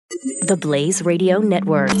The Blaze Radio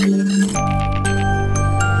Network.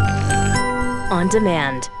 On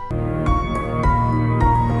demand.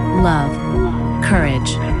 Love,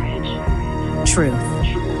 courage, truth.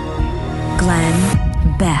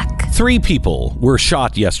 Glenn Beck. 3 people were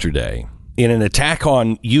shot yesterday in an attack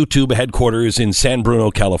on YouTube headquarters in San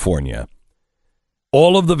Bruno, California.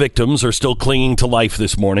 All of the victims are still clinging to life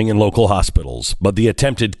this morning in local hospitals, but the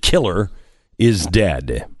attempted killer is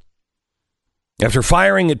dead. After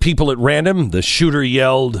firing at people at random, the shooter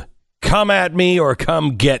yelled, "Come at me or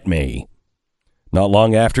come get me." Not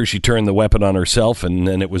long after, she turned the weapon on herself, and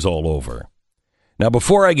then it was all over. Now,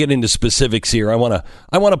 before I get into specifics here, I want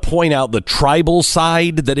to point out the tribal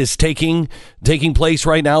side that is taking place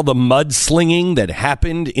right now, the mudslinging that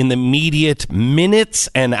happened in the immediate minutes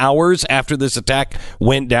and hours after this attack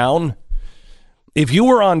went down. If you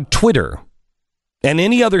were on Twitter and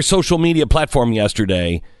any other social media platform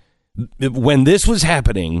yesterday, when this was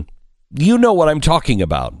happening, you know what I'm talking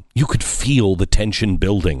about. You could feel the tension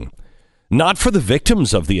building. Not for the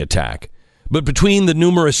victims of the attack, but between the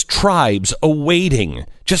numerous tribes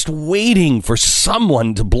just waiting for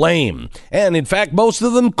someone to blame. And in fact, most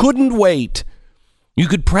of them couldn't wait. You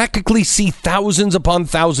could practically see thousands upon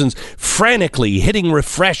thousands frantically hitting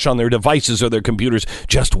refresh on their devices or their computers,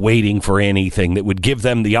 just waiting for anything that would give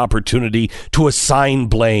them the opportunity to assign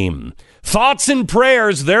blame. Thoughts and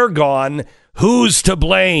prayers, they're gone. Who's to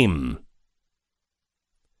blame?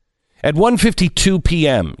 At 1:52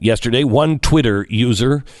 p.m. yesterday, one Twitter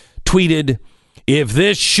user tweeted, "If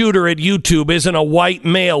this shooter at YouTube isn't a white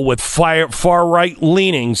male with far-right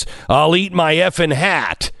leanings, I'll eat my effing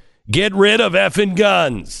hat. Get rid of effing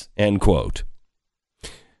guns." End quote.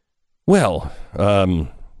 Well,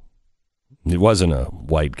 it wasn't a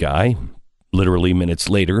white guy. Literally minutes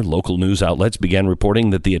later, local news outlets began reporting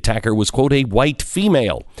that the attacker was, quote, a white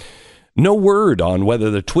female. No word on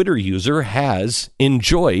whether the Twitter user has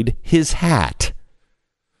enjoyed his hat.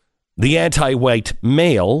 The anti-white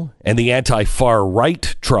male and the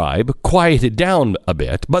anti-far-right tribe quieted down a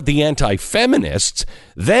bit, but the anti-feminists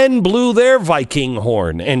then blew their Viking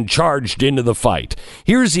horn and charged into the fight.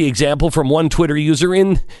 Here's the example from one Twitter user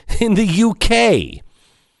in the UK.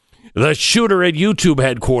 "The shooter at YouTube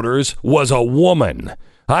headquarters was a woman.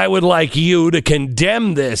 I would like you to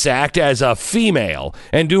condemn this act as a female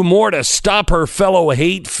and do more to stop her fellow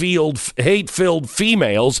hate-filled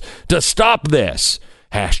females to stop this.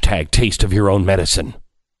 Hashtag taste of your own medicine."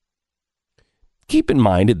 Keep in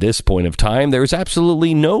mind, at this point of time, there's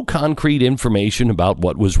absolutely no concrete information about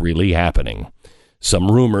what was really happening. Some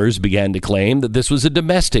rumors began to claim that this was a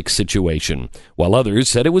domestic situation, while others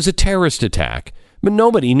said it was a terrorist attack, but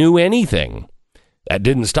nobody knew anything. That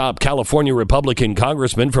didn't stop California Republican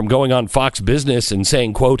congressmen from going on Fox Business and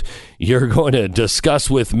saying, quote, "You're going to discuss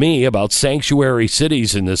with me about sanctuary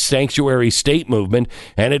cities and the sanctuary state movement,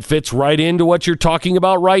 and it fits right into what you're talking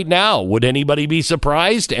about right now. Would anybody be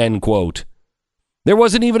surprised?" End quote. There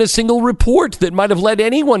wasn't even a single report that might have led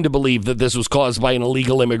anyone to believe that this was caused by an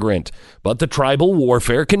illegal immigrant, but the tribal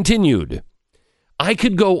warfare continued. I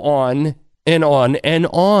could go on and on and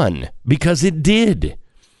on, because it did.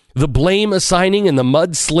 The blame assigning and the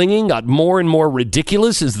mudslinging got more and more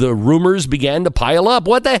ridiculous as the rumors began to pile up.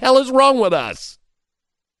 What the hell is wrong with us?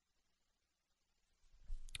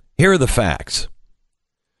 Here are the facts.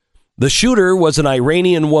 The shooter was an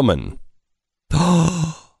Iranian woman.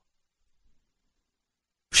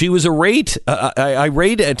 She was irate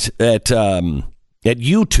at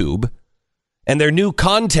YouTube and their new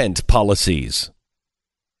content policies.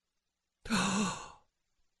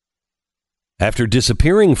 After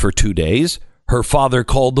disappearing for 2 days, her father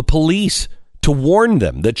called the police to warn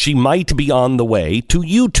them that she might be on the way to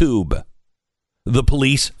YouTube. The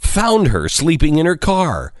police found her sleeping in her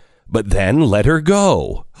car, but then let her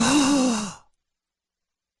go. Oh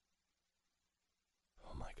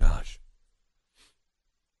my gosh.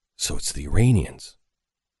 So it's the Iranians.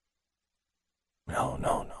 No.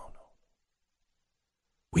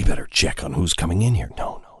 We better check on who's coming in here.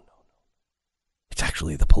 No. It's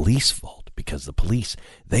actually the police fault. Because the police,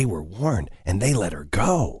 they were warned and they let her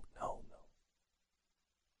go. No.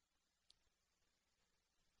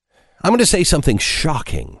 I'm going to say something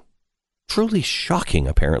shocking, truly shocking,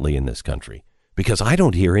 apparently, in this country, because I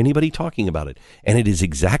don't hear anybody talking about it. And it is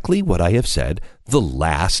exactly what I have said the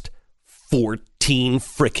last 14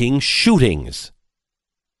 fricking shootings.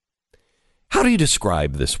 How do you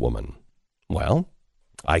describe this woman? Well,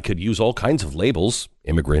 I could use all kinds of labels: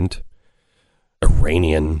 immigrant,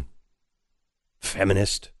 Iranian,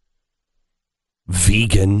 feminist,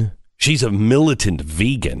 vegan. She's a militant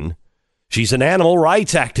vegan. She's an animal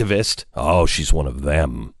rights activist. Oh, she's one of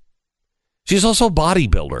them. She's also a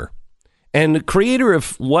bodybuilder. and creator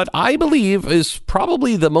of what I believe is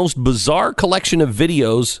probably the most bizarre collection of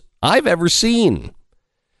videos I've ever seen.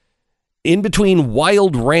 In between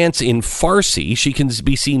wild rants in Farsi, she can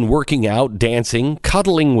be seen working out, dancing,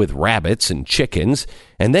 cuddling with rabbits and chickens,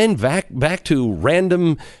 and then back to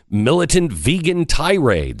random militant vegan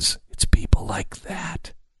tirades. It's people like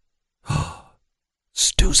that.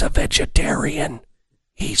 Stu's a vegetarian.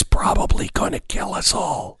 He's probably going to kill us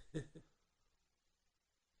all.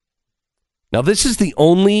 Now, this is the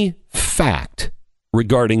only fact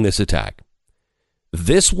regarding this attack.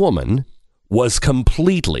 This woman was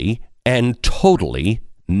completely and totally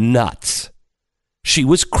nuts. She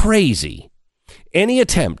was crazy. Any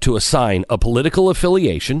attempt to assign a political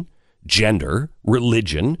affiliation, gender,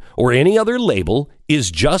 religion, or any other label is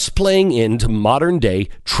just playing into modern day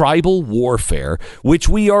tribal warfare, which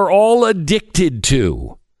we are all addicted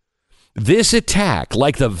to. This attack,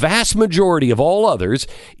 like the vast majority of all others,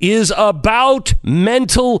 is about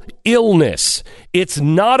mental illness. It's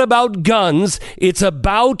not about guns. It's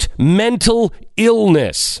about mental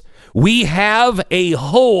illness. We have a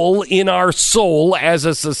hole in our soul as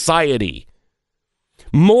a society.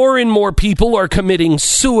 More and more people are committing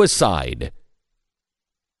suicide.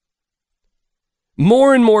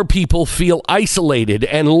 More and more people feel isolated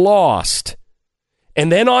and lost. And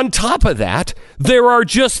then on top of that, there are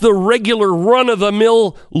just the regular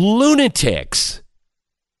run-of-the-mill lunatics.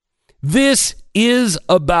 This is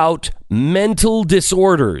about mental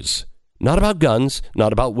disorders. Not about guns,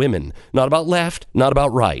 not about women, not about left, not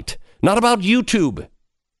about right, not about YouTube.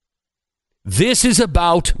 This is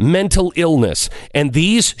about mental illness, and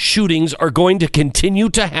these shootings are going to continue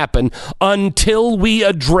to happen until we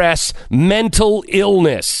address mental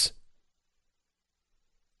illness.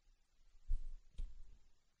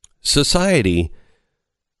 Society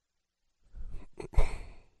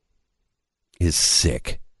is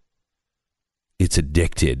sick. It's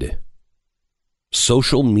addicted.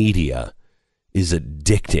 Social media is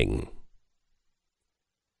addicting.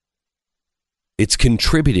 It's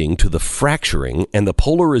contributing to the fracturing and the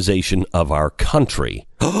polarization of our country.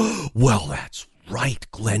 Well, that's right,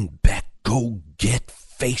 Glenn Beck. Go get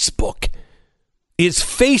Facebook. Is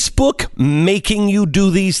Facebook making you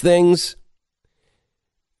do these things?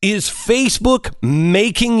 Is Facebook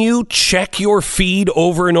making you check your feed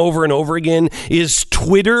over and over and over again? Is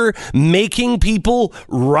Twitter making people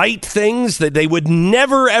write things that they would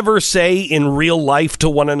never, ever say in real life to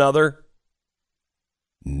one another?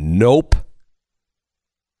 Nope.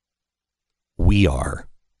 We are.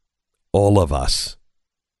 All of us.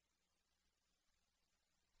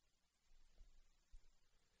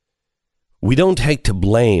 We don't take to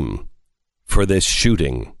blame for this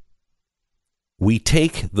shooting. We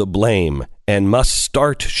take the blame and must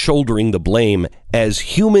start shouldering the blame as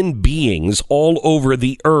human beings all over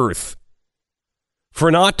the earth for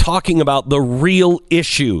not talking about the real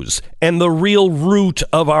issues and the real root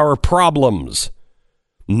of our problems.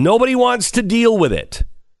 Nobody wants to deal with it.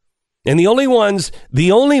 And the only ones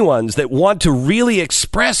that want to really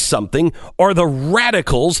express something are the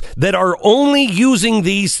radicals that are only using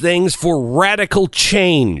these things for radical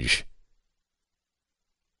change.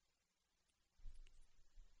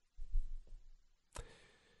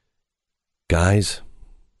 Guys,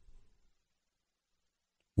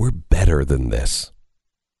 we're better than this.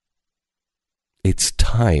 It's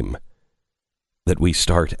time that we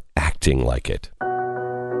start acting like it.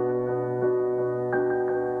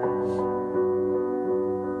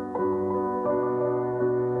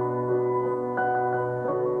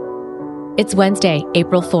 It's Wednesday,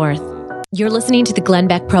 April 4th. You're listening to the Glenn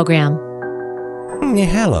Beck Program. Yeah,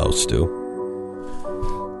 hello, Stu.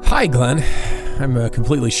 Hi, Glenn. I'm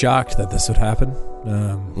completely shocked that this would happen.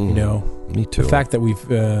 You know, me too. The fact that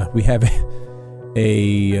we have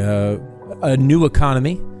a new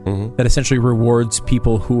economy that essentially rewards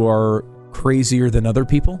people who are crazier than other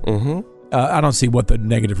people. I don't see what the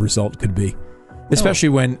negative result could be, especially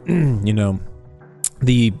when you know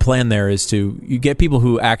the plan there is to you get people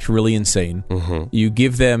who act really insane. You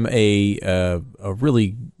give them a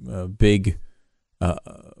really big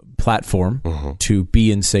platform to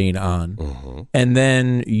be insane on, and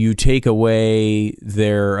then you take away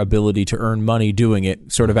their ability to earn money doing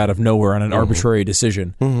it sort of out of nowhere on an arbitrary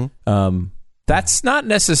decision. That's not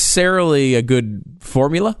necessarily a good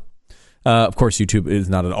formula. Of course, YouTube is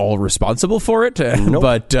not at all responsible for it,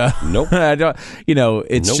 but I don't, you know,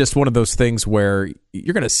 it's just one of those things where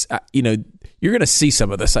you're gonna see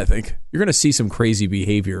some of this. I think you're gonna see some crazy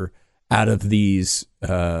behavior out of these,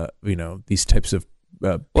 these types of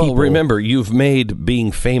people. Well, remember, you've made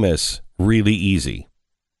being famous really easy.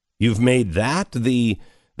 You've made that's the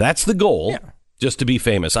goal. Yeah. just to be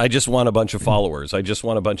famous. I just want a bunch of followers.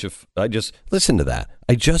 Listen to that.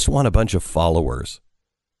 I just want a bunch of followers.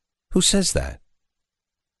 Who says that?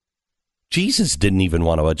 Jesus didn't even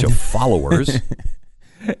want a bunch of followers.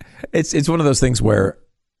 It's one of those things where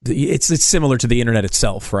it's similar to the internet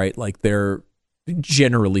itself, right? Like they're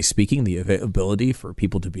generally speaking, the ability for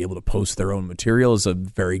people to be able to post their own material is a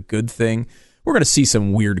very good thing. We're going to see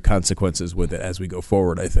some weird consequences with it as we go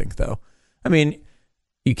forward, I think, though. I mean,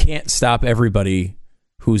 you can't stop everybody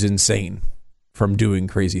who's insane from doing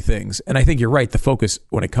crazy things. And I think you're right. The focus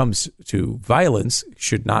when it comes to violence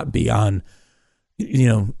should not be on,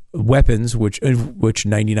 weapons, which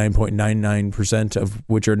 99.99% of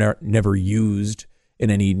which are never used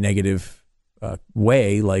in any negative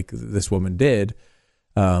way like this woman did.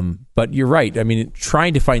 But you're right. I mean,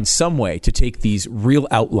 trying to find some way to take these real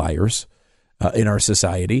outliers in our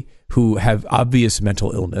society who have obvious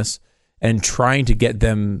mental illness and trying to get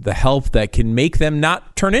them the help that can make them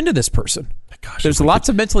not turn into this person. Gosh, there's lots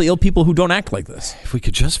of mentally ill people who don't act like this. If we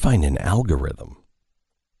could just find an algorithm.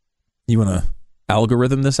 You want to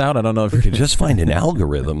algorithm this out? I don't know if we could just find an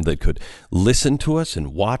algorithm that could listen to us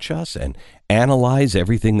and watch us and analyze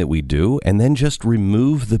everything that we do and then just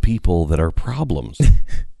remove the people that are problems.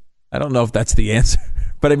 I don't know if that's the answer,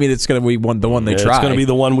 but I mean, it's going to be the one they try. It's going to be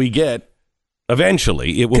the one we get.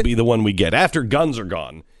 Eventually, it will be the one we get. After guns are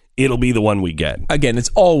gone, it'll be the one we get. Again, it's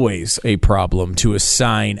always a problem to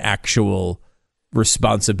assign actual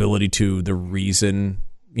responsibility to the reason,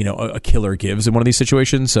 a killer gives in one of these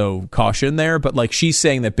situations. So caution there. But like she's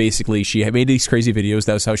saying that basically she had made these crazy videos.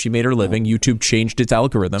 That was how she made her living. YouTube changed its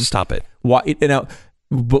algorithm. Stop it. Why?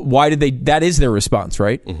 But why did they? That is their response,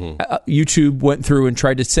 right? Mm-hmm. YouTube went through and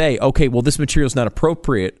tried to say, okay, well, this material is not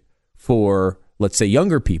appropriate for, let's say,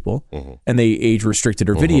 younger people, and they age restricted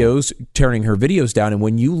her videos, turning her videos down. And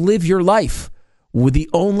when you live your life with the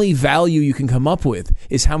only value you can come up with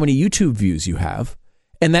is how many YouTube views you have,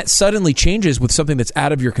 and that suddenly changes with something that's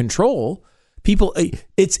out of your control, people,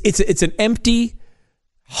 it's an empty,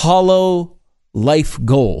 hollow life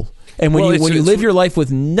goal. And when you live your life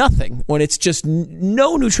with nothing, when it's just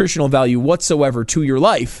no nutritional value whatsoever to your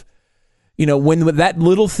life, when that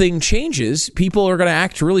little thing changes, people are going to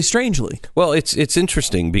act really strangely. Well, it's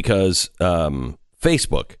interesting because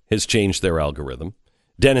Facebook has changed their algorithm.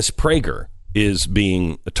 Dennis Prager is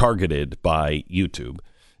being targeted by YouTube.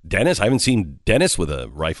 Dennis, I haven't seen Dennis with a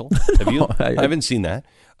rifle. Have you? I haven't seen that.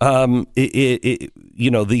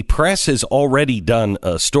 The press has already done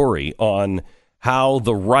a story on how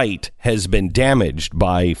the right has been damaged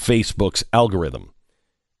by Facebook's algorithm,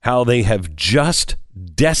 how they have just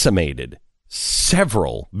decimated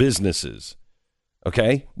several businesses.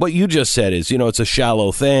 Okay, what you just said is, it's a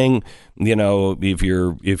shallow thing.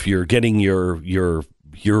 If you're getting your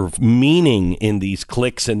meaning in these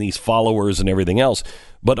clicks and these followers and everything else,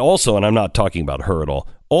 but also, and I'm not talking about her at all.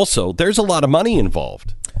 Also, there's a lot of money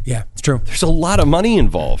involved. Yeah, it's true. There's a lot of money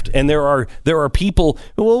involved, and there are people.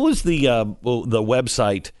 What was the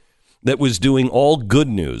website that was doing all good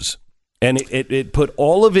news, and it put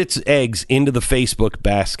all of its eggs into the Facebook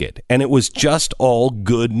basket, and it was just all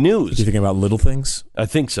good news. You thinking about Little Things? I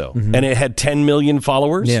think so. Mm-hmm. And it had 10 million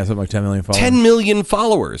followers. Yeah, something like 10 million followers. 10 million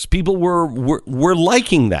followers. People were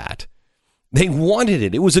liking that. They wanted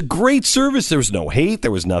it. It was a great service. There was no hate.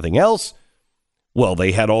 There was nothing else. Well,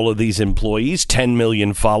 they had all of these employees, 10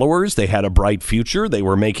 million followers. They had a bright future. They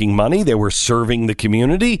were making money. They were serving the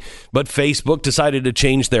community. But Facebook decided to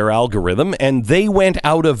change their algorithm, and they went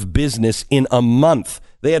out of business in a month.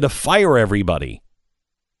 They had to fire everybody.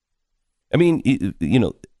 I mean,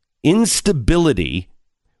 instability,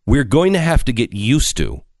 we're going to have to get used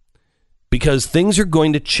to because things are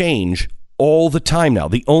going to change all the time now.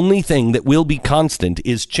 The only thing that will be constant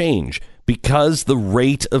is change. Because the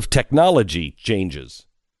rate of technology changes.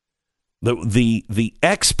 The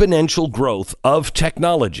exponential growth of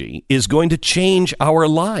technology is going to change our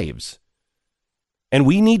lives. And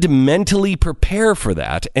we need to mentally prepare for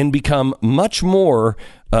that and become much more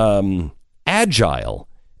agile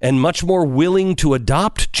and much more willing to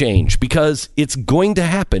adopt change because it's going to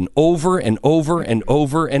happen over and over and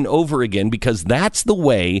over and over again because that's the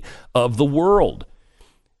way of the world.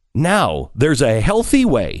 Now, there's a healthy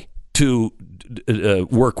way to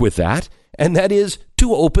work with that, and that is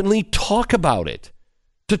to openly talk about it,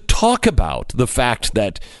 to talk about the fact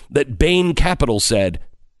that Bain Capital said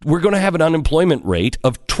we're going to have an unemployment rate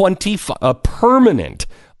of a permanent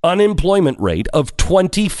unemployment rate of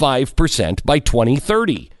 25% by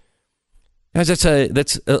 2030. Guys,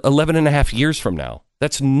 that's 11 and a half years from now.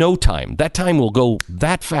 That's no time. That time will go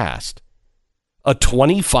that fast. A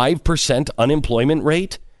 25% unemployment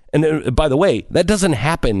rate. And by the way, that doesn't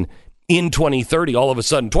happen in 2030, all of a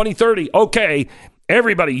sudden, 2030, okay,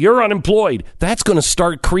 everybody, you're unemployed. That's going to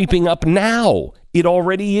start creeping up now. It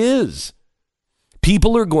already is.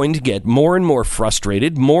 People are going to get more and more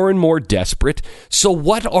frustrated, more and more desperate. So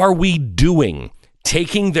what are we doing?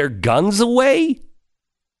 Taking their guns away?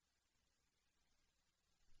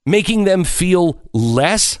 Making them feel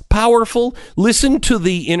less powerful? Listen to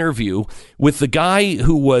the interview with the guy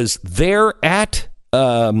who was there at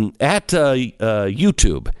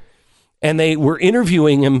YouTube. And they were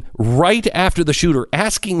interviewing him right after the shooter,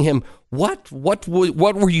 asking him, what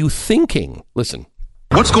were you thinking? Listen.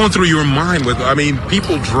 What's going through your mind with,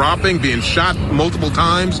 people dropping, being shot multiple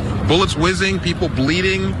times, bullets whizzing, people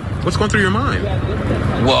bleeding? What's going through your mind?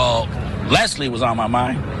 Well, Leslie was on my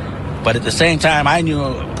mind, but at the same time, I knew,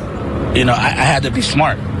 I had to be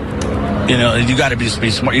smart. You got to be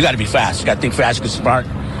smart. You got to be fast. You got to think fast, get smart.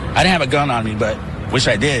 I didn't have a gun on me, but wish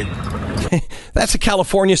I did. That's a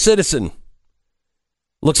California citizen.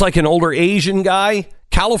 Looks like an older Asian guy.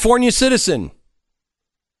 California citizen.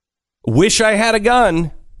 Wish I had a gun.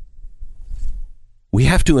 We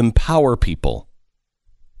have to empower people.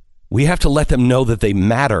 We have to let them know that they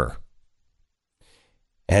matter.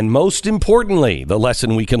 And most importantly, the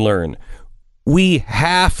lesson we can learn, we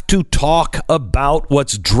have to talk about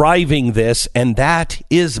what's driving this, and that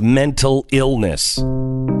is mental illness.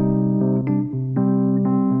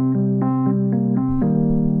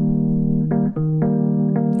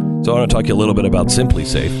 So I want to talk to you a little bit about Simply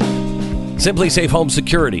Safe. Simply Safe Home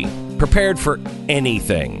Security. Prepared for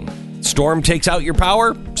anything. Storm takes out your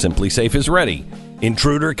power? Simply Safe is ready.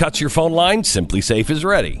 Intruder cuts your phone line? Simply Safe is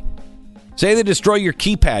ready. Say they destroy your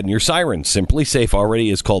keypad and your siren. Simply Safe already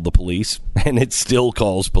has called the police, and it still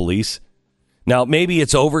calls police. Now, maybe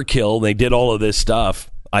it's overkill. They did all of this stuff.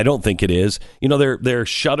 I don't think it is. Their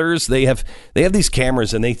shutters, they have these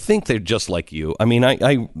cameras, and they think they're just like you.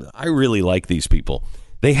 I really like these people.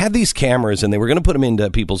 They had these cameras, and they were going to put them into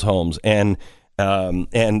people's homes, and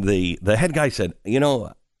the head guy said,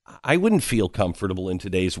 I wouldn't feel comfortable in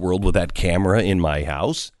today's world with that camera in my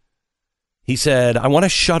house. He said, I want a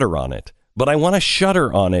shutter on it, but I want a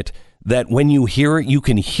shutter on it that when you hear it, you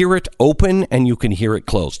can hear it open and you can hear it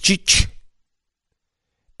close.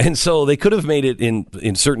 And so they could have made it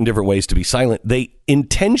in certain different ways to be silent. They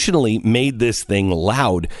intentionally made this thing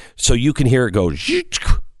loud so you can hear it go.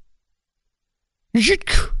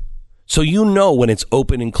 So when it's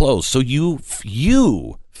open and closed. So you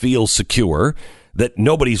feel secure that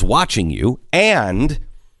nobody's watching you, and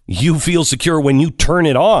you feel secure when you turn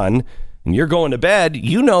it on and you're going to bed.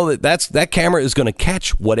 That camera is going to catch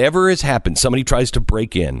whatever has happened. Somebody tries to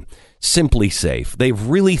break in. Simply Safe. They've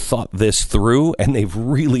really thought this through, and they've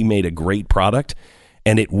really made a great product.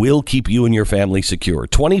 And it will keep you and your family secure.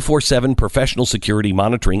 24/7 professional security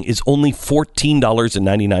monitoring is only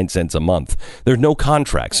 $14.99 a month. There's no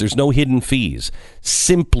contracts. There's no hidden fees.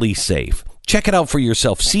 Simply Safe. Check it out for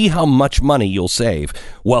yourself. See how much money you'll save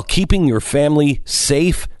while keeping your family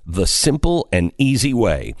safe the simple and easy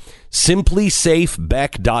way.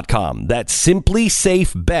 SimplySafeBeck.com. That's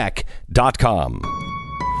SimplySafeBeck.com.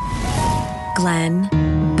 Glenn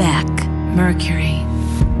Beck, Mercury.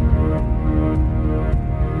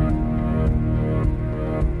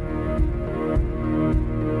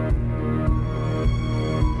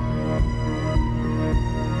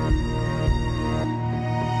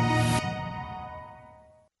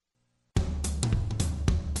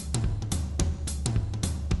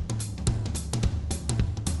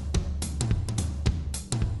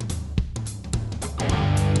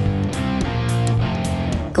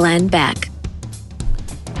 Glenn Beck.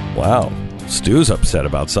 Wow. Stu's upset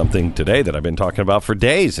about something today that I've been talking about for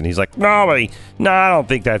days. And he's like, I don't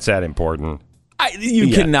think that's that important.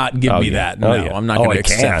 You cannot give me that. No, I'm not going to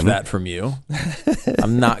accept can. that from you.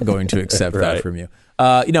 I'm not going to accept that from you.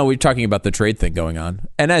 We're talking about the trade thing going on.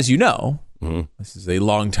 And as you know, this is a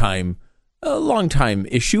long time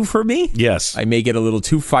issue for me. Yes. I may get a little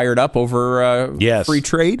too fired up over free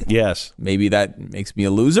trade. Yes. Maybe that makes me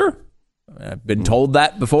a loser. I've been told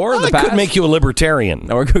that before in the past. It could make you a libertarian.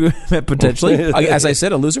 Or potentially, as I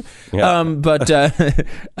said, a loser. Yeah.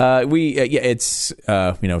 It's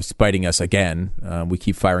biting us again. We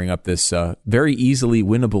keep firing up this very easily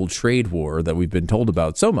winnable trade war that we've been told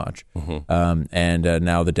about so much. And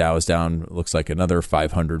now the Dow is down, looks like another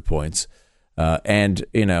 500 points.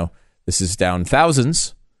 This is down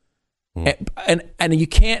thousands. And you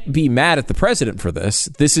can't be mad at the president for this.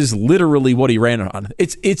 This is literally what he ran on.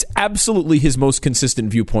 It's absolutely his most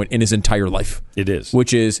consistent viewpoint in his entire life. It is.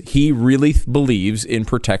 Which is he really believes in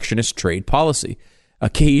protectionist trade policy.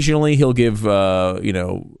 Occasionally he'll give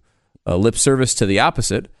lip service to the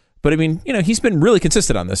opposite, But I mean, he's been really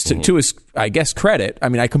consistent on this to his, I guess, credit. I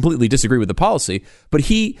mean, I completely disagree with the policy, but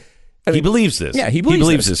he believes this. Yeah, he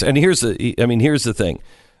believes this. And here's the thing,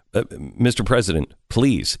 Mr. President,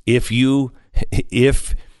 please, if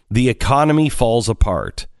the economy falls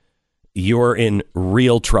apart, you're in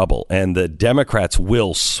real trouble, and the Democrats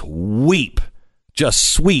will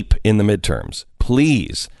just sweep in the midterms.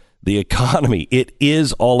 Please, the economy, it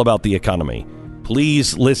is all about the economy.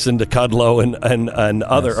 Please listen to Kudlow and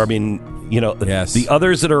other, the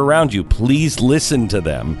others that are around you. Please listen to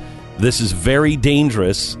them. This is very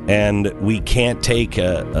dangerous, and we can't take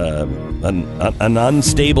an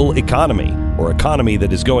unstable economy or economy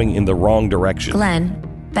that is going in the wrong direction. Glenn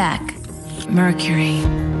Beck, Mercury.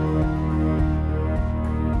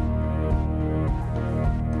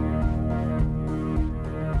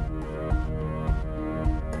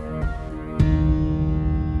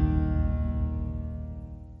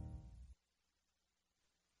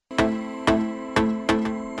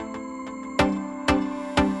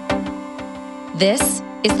 This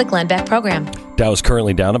is the Glenn Beck Program. Dow is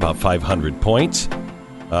currently down about 500 points.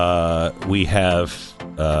 We have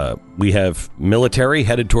military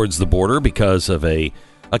headed towards the border because of a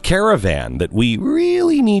caravan that we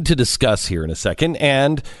really need to discuss here in a second.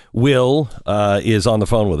 And Will is on the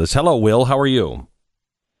phone with us. Hello, Will. How are you?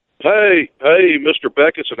 Hey, Mr.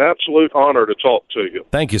 Beck. It's an absolute honor to talk to you.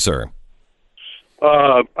 Thank you, sir.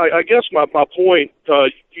 I guess my point,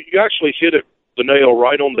 you actually hit it the nail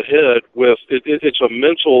right on the head with it's a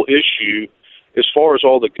mental issue as far as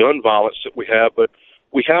all the gun violence that we have, but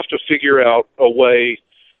we have to figure out a way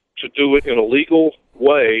to do it in a legal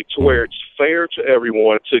way to where it's fair to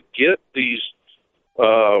everyone to get these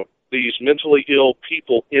mentally ill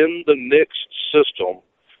people in the NICS system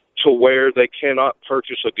to where they cannot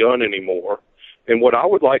purchase a gun anymore. And what I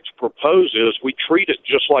would like to propose is we treat it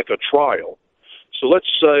just like a trial. So let's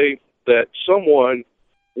say that someone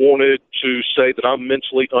wanted to say that I'm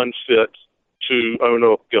mentally unfit to own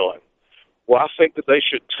a gun. Well, I think that they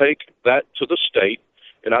should take that to the state,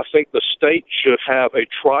 and I think the state should have a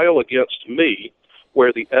trial against me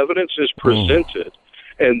where the evidence is presented,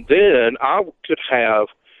 and then I could have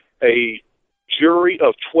a jury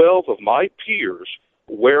of 12 of my peers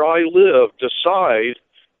where I live decide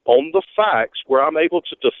on the facts where I'm able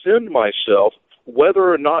to defend myself whether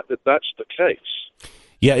or not that's the case.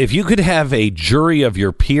 Yeah, if you could have a jury of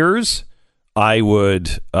your peers, I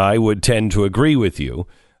would tend to agree with you,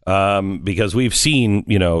 because we've seen,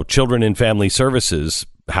 Children and Family Services,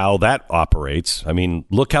 how that operates. I mean,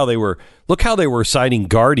 look how they were signing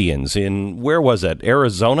guardians in, where was that,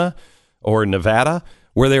 Arizona or Nevada,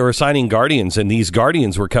 where they were signing guardians, and these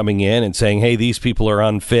guardians were coming in and saying, hey, these people are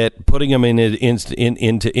unfit, putting them into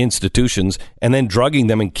institutions, and then drugging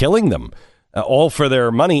them and killing them. All for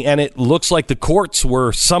their money, and it looks like the courts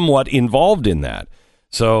were somewhat involved in that.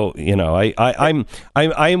 So,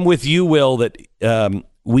 I'm with you, Will, that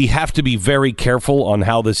we have to be very careful on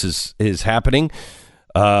how this is happening.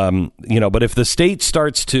 But if the state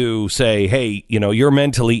starts to say, hey, you're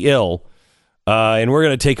mentally ill, and we're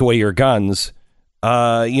going to take away your guns,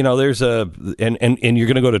 there's and you're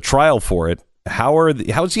going to go to trial for it.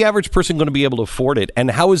 How's the average person going to be able to afford it,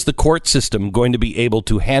 and how is the court system going to be able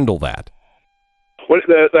to handle that? Well,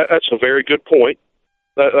 that's a very good point.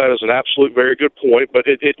 That is an absolute very good point. But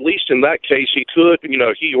at least in that case, he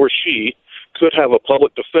or she could have a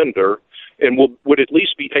public defender and would at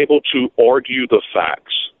least be able to argue the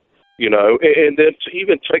facts, And then to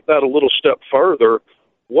even take that a little step further,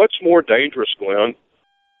 what's more dangerous, Glenn,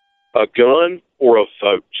 a gun or a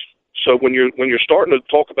vote? So when you're starting to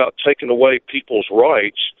talk about taking away people's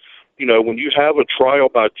rights, when you have a trial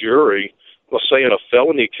by jury, let's say in a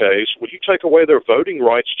felony case, would you take away their voting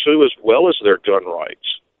rights too, as well as their gun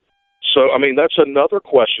rights? So, that's another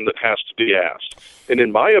question that has to be asked. And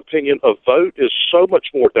in my opinion, a vote is so much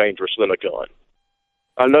more dangerous than a gun.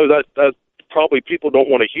 I know that probably people don't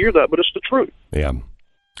want to hear that, but it's the truth. Yeah.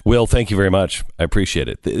 Will, thank you very much. I appreciate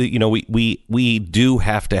it. We do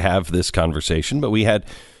have to have this conversation, but we had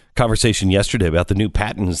conversation yesterday about the new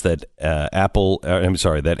patents that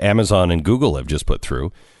that Amazon and Google have just put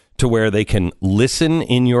through, to where they can listen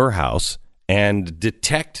in your house and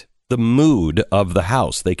detect the mood of the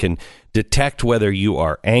house. They can detect whether you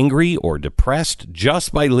are angry or depressed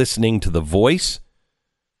just by listening to the voice.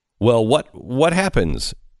 Well, what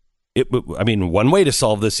happens? One way to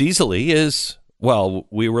solve this easily is,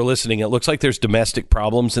 we were listening. It looks like there's domestic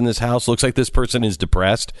problems in this house. Looks like this person is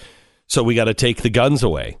depressed. So we got to take the guns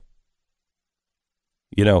away.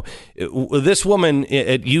 This woman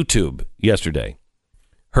at YouTube yesterday,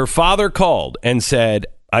 her father called and said,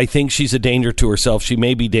 I think she's a danger to herself. She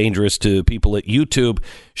may be dangerous to people at YouTube.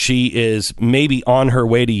 She is maybe on her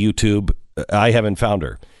way to YouTube. I haven't found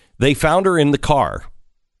her. They found her in the car.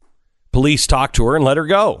 Police talked to her and let her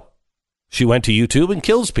go. She went to YouTube and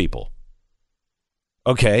kills people.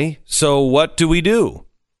 Okay, so what do we do?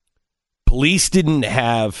 Police didn't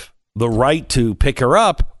have the right to pick her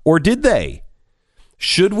up, or did they?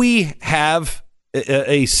 Should we have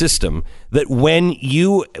a system that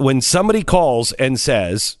when somebody calls and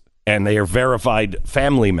says, and they are verified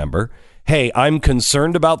family member, hey, I'm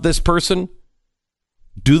concerned about this person,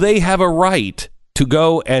 do they have a right to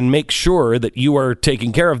go and make sure that you are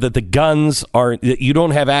taken care of, that the guns are, that you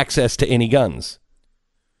don't have access to any guns?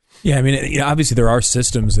 Yeah, I mean, obviously there are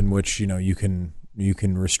systems in which, you can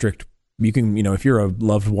restrict. You can, if you're a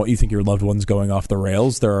loved one, you think your loved one's going off the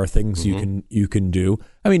rails, there are things you can do.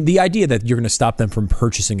 I mean, the idea that you're going to stop them from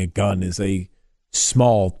purchasing a gun is a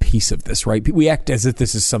small piece of this, right? We act as if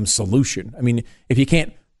this is some solution. I mean, if you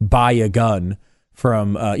can't buy a gun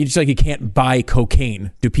from, just like you can't buy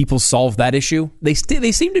cocaine, do people solve that issue? They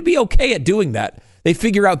seem to be okay at doing that. They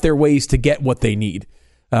figure out their ways to get what they need.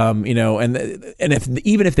 And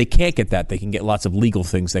even if they can't get that, they can get lots of legal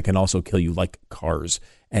things that can also kill you, like cars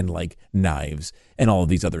and like knives and all of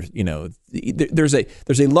these other, there's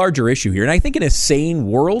a larger issue here. And I think in a sane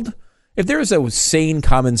world, if there is a sane,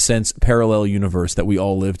 common sense parallel universe that we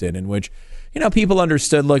all lived in which, people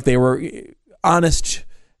understood, look, they were honest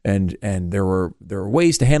and there were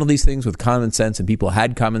ways to handle these things with common sense and people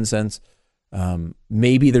had common sense.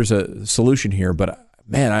 Maybe there's a solution here, but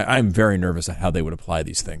man, I'm very nervous at how they would apply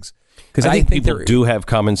these things. Because I think people do have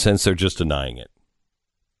common sense. They're just denying it.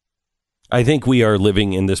 I think we are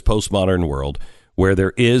living in this postmodern world where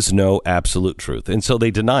there is no absolute truth. And so they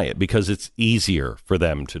deny it because it's easier for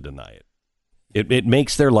them to deny it. It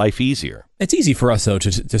makes their life easier. It's easy for us, though,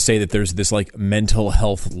 to say that there's this like mental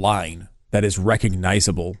health line that is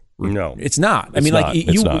recognizable. No, it's not.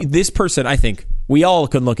 This person, I think we all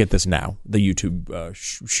can look at this now, the YouTube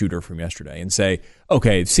shooter from yesterday, and say,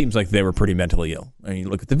 okay, it seems like they were pretty mentally ill. I mean, you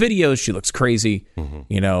look at the videos, she looks crazy.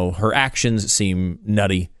 Her actions seem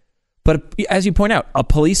nutty. But as you point out, a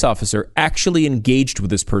police officer actually engaged with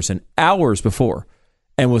this person hours before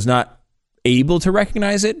and was not able to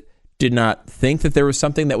recognize it, did not think that there was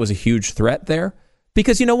something that was a huge threat there.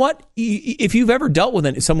 Because you know what? If you've ever dealt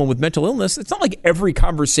with someone with mental illness, it's not like every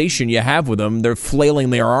conversation you have with them, they're flailing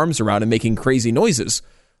their arms around and making crazy noises.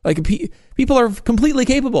 Like people are completely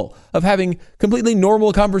capable of having completely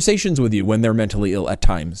normal conversations with you when they're mentally ill at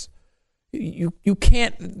times. You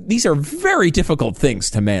can't. These are very difficult things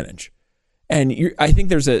to manage, and I think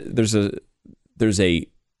there's a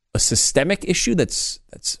systemic issue that's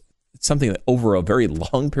something that over a very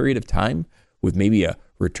long period of time, with maybe a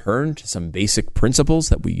return to some basic principles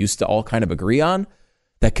that we used to all kind of agree on,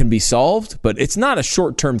 that can be solved. But it's not a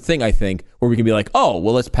short-term thing, I think, where we can be like, oh,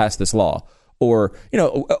 well, let's pass this law. Or,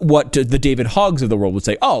 what the David Hoggs of the world would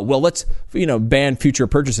say, oh, well, let's, ban future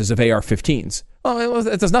purchases of AR-15s. Oh,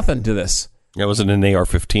 it does nothing to this. It wasn't an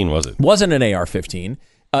AR-15, was it? Wasn't an AR-15.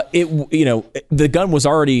 The gun was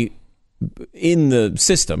already in the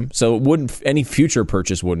system, so any future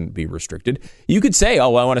purchase wouldn't be restricted. You could say,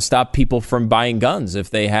 oh, well, I want to stop people from buying guns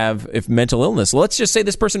if mental illness. Let's just say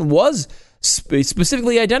this person was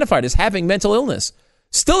specifically identified as having mental illness.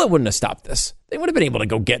 Still, it wouldn't have stopped this. They would have been able to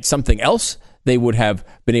go get something else. They would have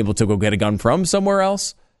been able to go get a gun from somewhere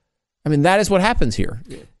else. I mean, that is what happens here.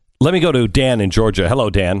 Let me go to Dan in Georgia.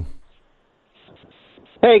 Hello, Dan.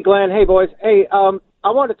 Hey, Glenn. Hey, boys. Hey, I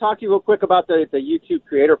wanted to talk to you real quick about the YouTube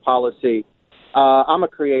creator policy. I'm a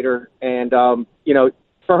creator, and,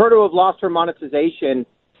 for her to have lost her monetization,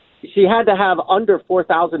 she had to have under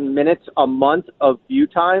 4,000 minutes a month of view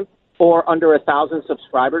time or under 1,000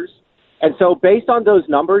 subscribers. And so based on those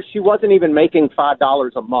numbers, she wasn't even making $5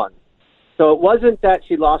 a month. So it wasn't that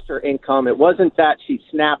she lost her income. It wasn't that she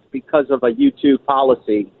snapped because of a YouTube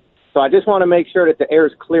policy. So I just want to make sure that the air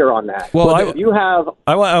is clear on that. Well,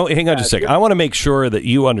 hang on just a second. I want to make sure that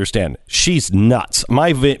you understand. She's nuts.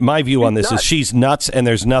 My view on this is she's nuts, and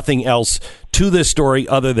there's nothing else to this story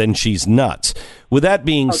other than she's nuts. With that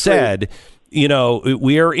being said,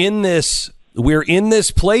 we're in this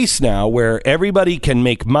place now where everybody can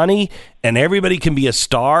make money and everybody can be a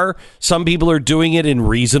star. Some people are doing it in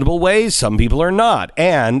reasonable ways. Some people are not.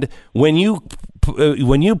 And when you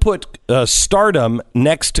put stardom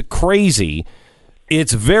next to crazy,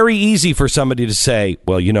 it's very easy for somebody to say,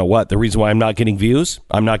 well, you know what? The reason why I'm not getting views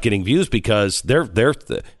because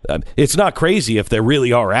it's not crazy if they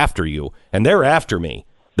really are after you, and they're after me.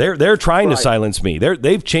 They're trying to silence me.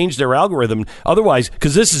 They've changed their algorithm. Otherwise,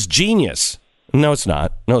 because this is genius. No, it's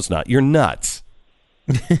not. You're nuts.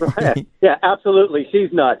 Yeah, absolutely.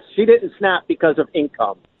 She's nuts. She didn't snap because of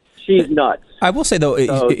income. She's nuts. I will say though,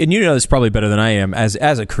 and you know this probably better than I am as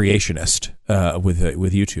a creationist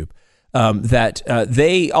with YouTube, that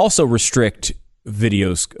they also restrict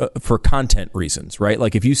videos for content reasons, right?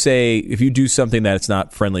 Like if you do something that it's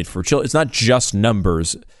not friendly for children, it's not just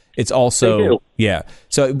numbers. It's also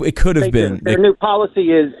So it could have been. Their new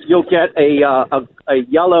policy is you'll get a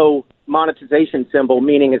yellow monetization symbol,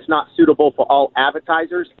 meaning it's not suitable for all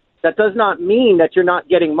advertisers. That does not mean that you're not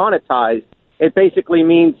getting monetized. It basically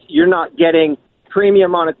means you're not getting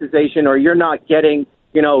premium monetization, or you're not getting,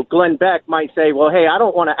 Glenn Beck might say, well, hey, I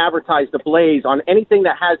don't want to advertise the Blaze on anything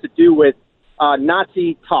that has to do with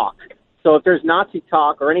Nazi talk. So if there's Nazi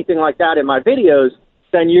talk or anything like that in my videos,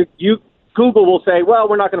 then Google will say, well,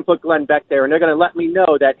 we're not going to put Glenn Beck there. And they're going to let me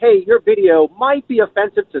know that, hey, your video might be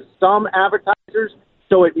offensive to some advertisers,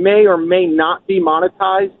 so it may or may not be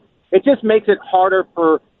monetized. It just makes it harder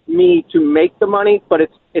for me to make the money, but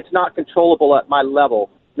it's not controllable at my level.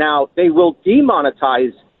 Now, they will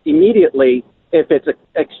demonetize immediately if it's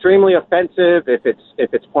extremely offensive, if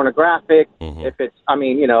it's pornographic, if it's,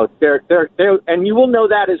 they're and you will know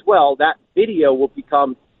that as well. That video will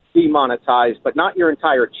become demonetized, but not your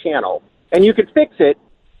entire channel. And you could fix it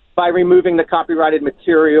by removing the copyrighted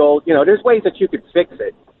material. There's ways that you could fix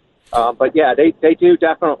it. But yeah, they do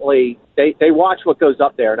definitely, they watch what goes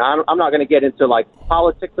up there. And I'm not going to get into like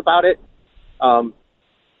politics about it.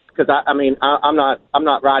 Because I'm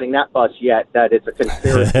not riding that bus yet. That it's a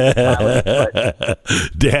conspiracy.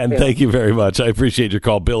 Dan, thank you very much. I appreciate your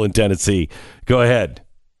call. Bill in Tennessee, go ahead.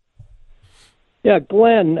 Yeah,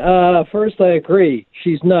 Glenn. First, I agree.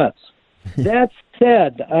 She's nuts. That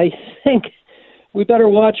said, I think we better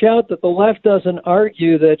watch out that the left doesn't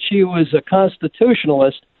argue that she was a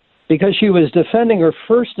constitutionalist because she was defending her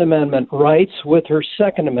First Amendment rights with her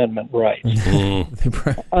Second Amendment rights.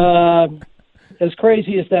 As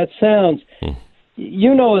crazy as that sounds,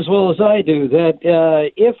 you know as well as I do that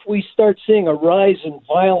if we start seeing a rise in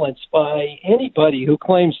violence by anybody who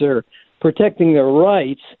claims they're protecting their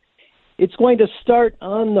rights, it's going to start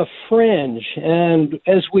on the fringe. And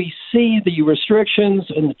as we see the restrictions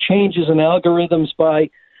and the changes in algorithms by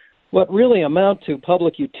what really amount to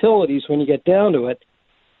public utilities when you get down to it,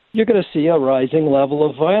 you're going to see a rising level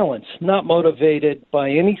of violence, not motivated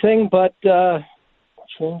by anything but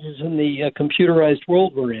changes in the computerized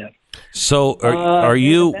world we're in. So are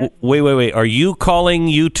you wait, are you calling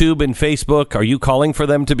YouTube and Facebook, are you calling for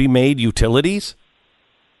them to be made utilities?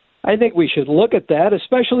 I think we should look at that,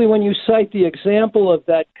 especially when you cite the example of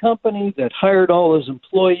that company that hired all those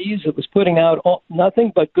employees that was putting out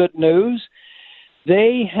nothing but good news.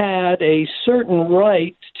 They had a certain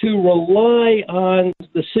right to rely on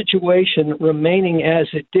the situation remaining as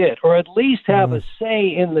it did, or at least have a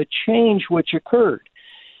say in the change which occurred.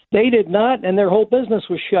 They did not, and their whole business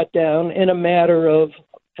was shut down in a matter of,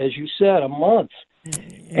 as you said, a month.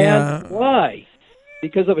 Yeah. And why?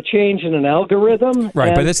 Because of a change in an algorithm?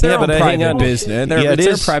 Right, but it's their own private business. It's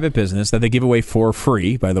their private business that they give away for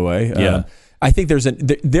free, by the way. Yeah. I think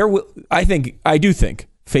I do think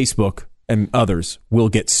Facebook and others will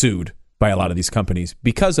get sued by a lot of these companies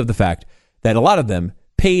because of the fact that a lot of them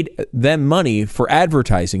paid them money for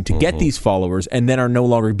advertising to get these followers and then are no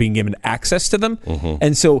longer being given access to them.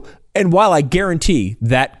 And while I guarantee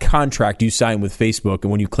that contract you sign with Facebook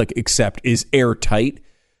and when you click accept is airtight,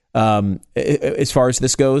 as far as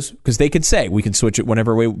this goes, because they can say we can switch it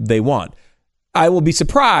whenever they want. I will be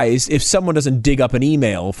surprised if someone doesn't dig up an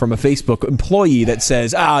email from a Facebook employee that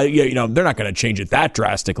says, they're not going to change it that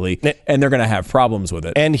drastically, and they're going to have problems with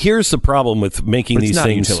it. And here's the problem with making these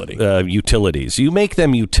things utilities. You make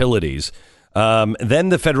them utilities, then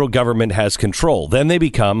the federal government has control. Then they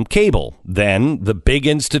become cable. Then the big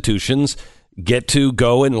institutions get to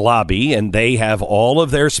go and lobby, and they have all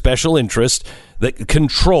of their special interests that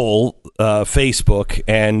control Facebook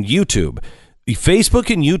and YouTube. Facebook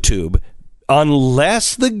and YouTube,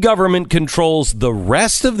 unless the government controls the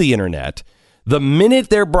rest of the internet, the minute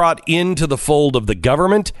they're brought into the fold of the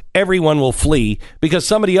government, everyone will flee because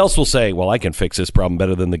somebody else will say, well, I can fix this problem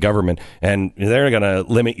better than the government. And they're going to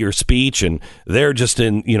limit your speech, and they're just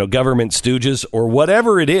government stooges or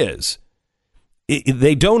whatever it is.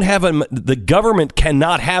 They don't have the government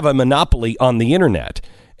cannot have a monopoly on the internet.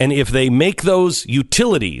 And if they make those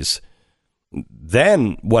utilities,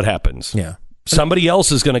 then what happens? Yeah. Somebody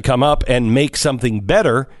else is going to come up and make something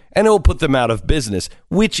better, and it will put them out of business,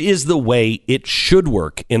 which is the way it should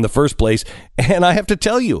work in the first place. And I have to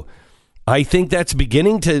tell you, I think that's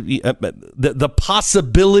beginning to the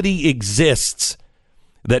possibility exists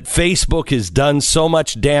that Facebook has done so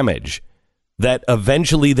much damage that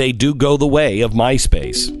eventually they do go the way of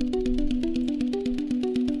MySpace.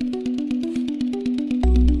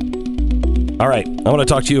 All right, I want to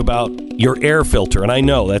talk to you about your air filter. And I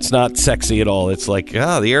know that's not sexy at all. It's like,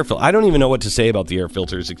 the air filter. I don't even know what to say about the air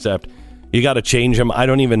filters, except you got to change them. I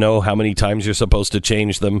don't even know how many times you're supposed to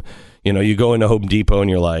change them. You know, you go into Home Depot and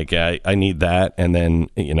you're like, I need that. And then,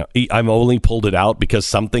 I've only pulled it out because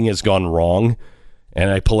something has gone wrong.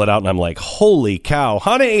 And I pull it out and I'm like, holy cow,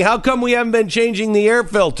 honey, how come we haven't been changing the air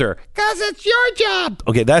filter? Because it's your job.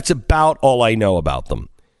 Okay, that's about all I know about them.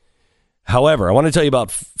 However, I want to tell you about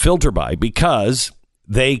FilterBuy because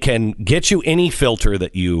they can get you any filter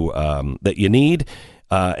that you need,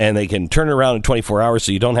 and they can turn it around in 24 hours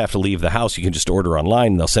so you don't have to leave the house. You can just order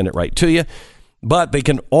online and they'll send it right to you. But they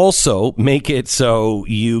can also make it so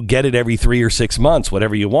you get it every 3 or 6 months,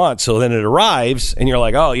 whatever you want. So then it arrives and you're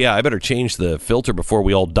like, oh, yeah, I better change the filter before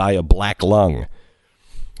we all die of black lung.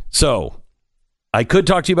 So I could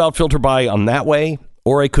talk to you about FilterBuy on that way.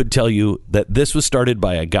 Or I could tell you that this was started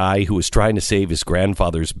by a guy who was trying to save his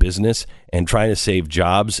grandfather's business and trying to save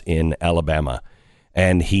jobs in Alabama.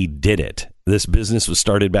 And he did it. This business was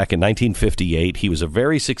started back in 1958. He was a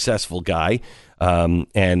very successful guy.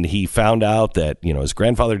 And he found out that, his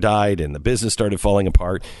grandfather died and the business started falling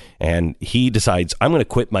apart. And he decides, I'm going to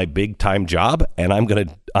quit my big time job and I'm going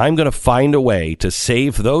to find a way to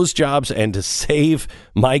save those jobs and to save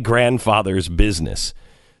my grandfather's business.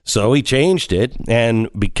 So he changed it, and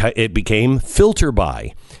it became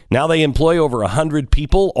FilterBuy. Now they employ over 100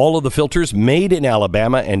 people, all of the filters made in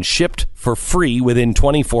Alabama and shipped for free within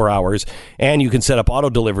 24 hours. And you can set up auto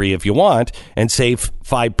delivery if you want and save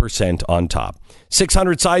 5% on top.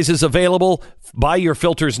 600 sizes available. Buy your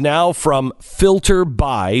filters now from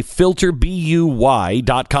FilterBuy,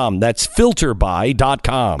 FilterBuy.com. That's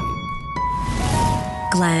FilterBuy.com.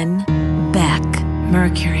 Glenn Beck,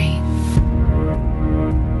 Mercury.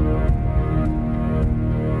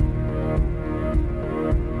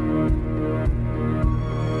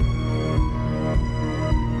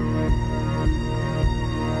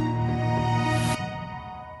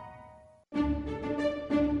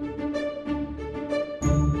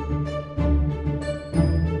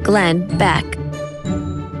 Glenn Beck.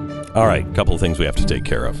 All right, a couple of things we have to take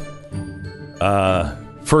care of.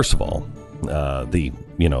 First of all, the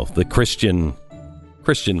Christian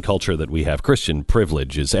culture that we have, Christian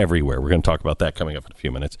privilege is everywhere. We're going to talk about that coming up in a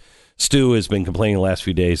few minutes. Stu has been complaining the last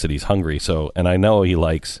few days that he's hungry, and I know he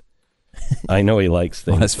likes things.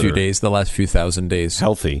 The last few thousand days.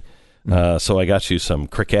 Healthy. So I got you some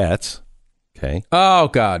crickets. Okay. Oh,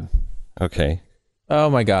 God. Okay. Oh,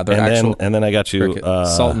 my God. And then I got you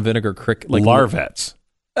salt and vinegar larvettes.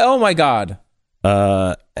 Oh, my God.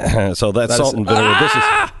 So that's salt and vinegar.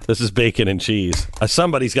 This is bacon and cheese.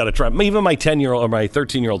 Somebody's got to try. Even my 10-year-old or my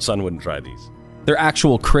 13-year-old son wouldn't try these. They're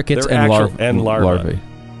actual crickets and larvae.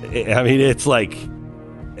 I mean, it's like,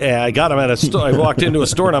 I got them at a store. I walked into a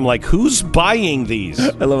store and I'm like, who's buying these?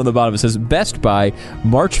 I love on the bottom. It says Best Buy,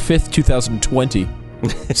 March 5th, 2020.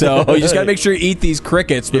 So you just got to make sure you eat these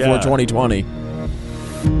crickets before 2020.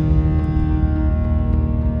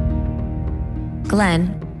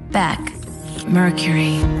 Glenn Beck,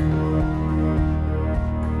 Mercury.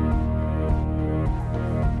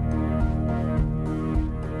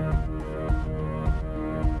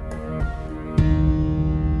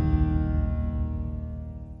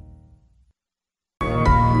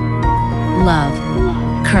 Love,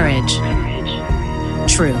 courage,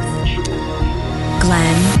 truth.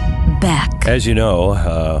 Glenn Beck. As you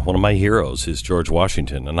know, one of my heroes is George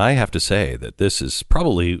Washington, and I have to say that this is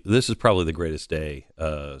probably the greatest day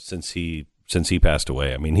since he passed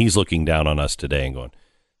away. I mean, he's looking down on us today and going,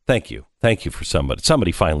 "Thank you for somebody.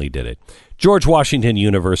 Somebody finally did it." George Washington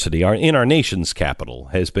University, in our nation's capital,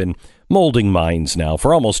 has been molding minds now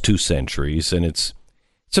for almost 2 centuries, and it's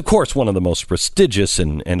of course one of the most prestigious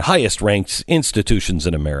and highest ranked institutions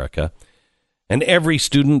in America. And every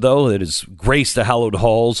student, though, that has graced the hallowed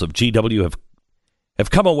halls of GW have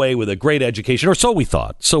come away with a great education, or so we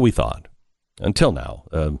thought. Until now.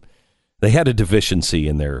 They had a deficiency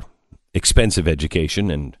in their expensive education,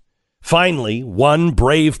 and finally, one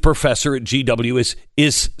brave professor at GW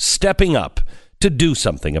is stepping up to do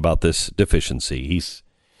something about this deficiency.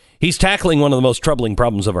 He's tackling one of the most troubling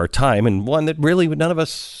problems of our time, and one that really none of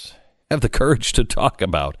us have the courage to talk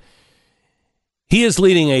about. He is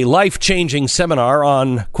leading a life-changing seminar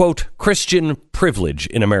on, quote, Christian privilege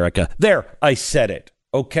in America. There, I said it,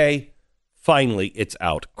 okay? Finally, it's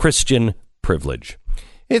out. Christian privilege.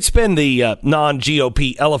 It's been the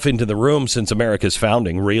non-GOP elephant in the room since America's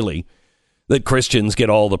founding, really, that Christians get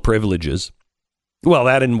all the privileges. Well,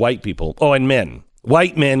 that and white people. Oh, and men.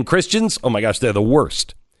 White men, Christians, oh my gosh, they're the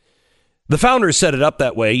worst. The founders set it up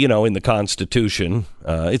that way, in the Constitution.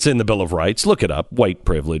 It's in the Bill of Rights. Look it up. White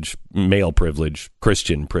privilege, male privilege,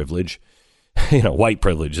 Christian privilege. White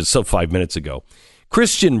privilege is so 5 minutes ago.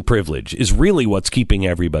 Christian privilege is really what's keeping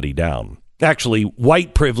everybody down. Actually,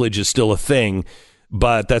 white privilege is still a thing,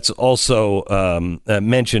 but that's also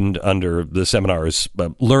mentioned under the seminar's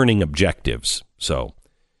learning objectives. So,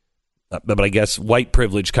 but I guess white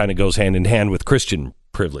privilege kind of goes hand in hand with Christian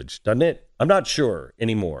privilege, doesn't it? I'm not sure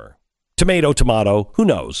anymore. Tomato, tomato, who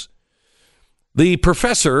knows? The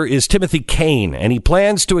professor is Timothy Kane, and he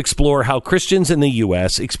plans to explore how Christians in the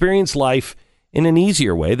U.S. experience life in an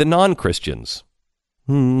easier way than non-Christians.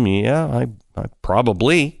 I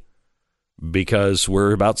probably, because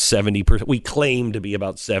we're about 70%. We claim to be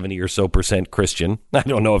about 70 or so % Christian. I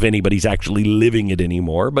don't know if anybody's actually living it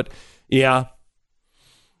anymore, but yeah.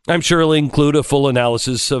 I'm sure it'll include a full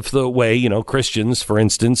analysis of the way, Christians, for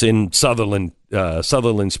instance, in Sutherland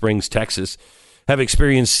Springs, Texas, have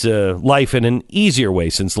experienced life in an easier way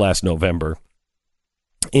since last November.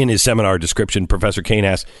 In his seminar description, Professor Kane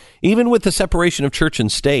asks, even with the separation of church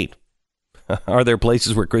and state, are there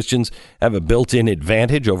places where Christians have a built-in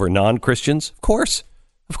advantage over non-Christians? Of course,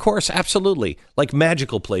 absolutely. Like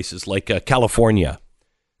magical places like California.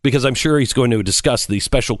 Because I'm sure he's going to discuss the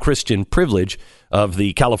special Christian privilege of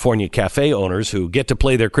the California cafe owners who get to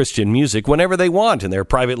play their Christian music whenever they want in their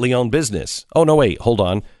privately owned business. Oh, no, wait, hold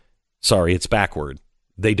on. Sorry, it's backward.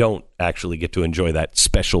 They don't actually get to enjoy that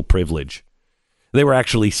special privilege. They were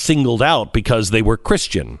actually singled out because they were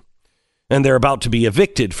Christian. And they're about to be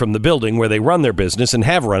evicted from the building where they run their business and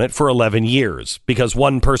have run it for 11 years because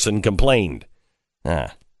one person complained.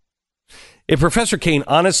 If Professor Kane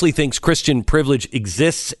honestly thinks Christian privilege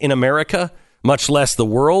exists in America, much less the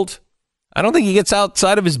world, I don't think he gets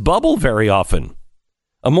outside of his bubble very often.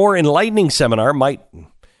 A more enlightening seminar might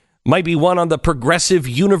be one on the progressive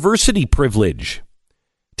university privilege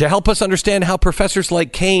to help us understand how professors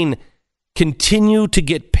like Kane continue to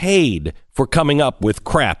get paid for coming up with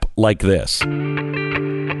crap like this.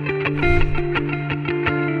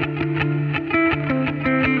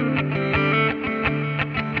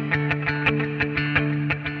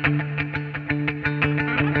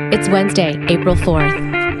 It's Wednesday, April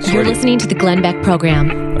 4th. You're listening to the Glenn Beck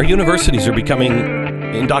program. Our universities are becoming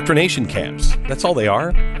indoctrination camps. That's all they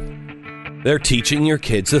are. They're teaching your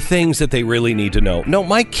kids the things that they really need to know. No,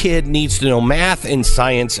 my kid needs to know math and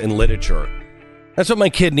science and literature. That's what my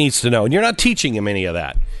kid needs to know. And you're not teaching him any of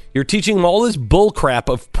that. You're teaching him all this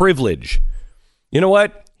bullcrap of privilege. You know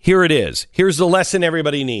what? Here it is. Here's the lesson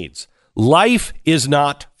everybody needs. Life is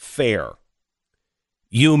not fair.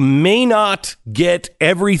 You may not get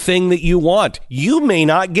everything that you want. You may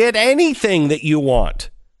not get anything that you want.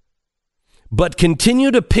 But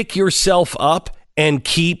continue to pick yourself up and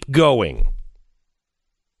keep going.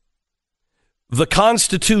 The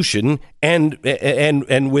Constitution and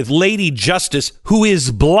with Lady Justice, who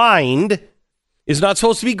is blind, is not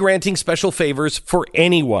supposed to be granting special favors for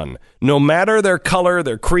anyone, no matter their color,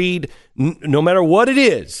 their creed, no matter what it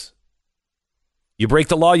is. You break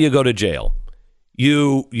the law, you go to jail.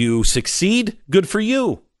 You succeed, good for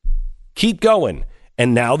you. Keep going.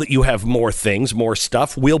 And now that you have more things, more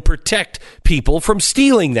stuff, we'll protect people from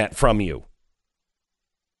stealing that from you.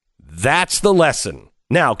 That's the lesson.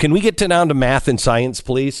 Now, can we get down to math and science,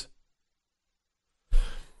 please?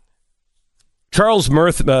 Charles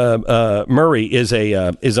Murray is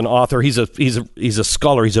an author. He's a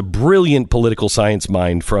scholar. He's a brilliant political science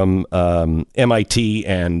mind from MIT,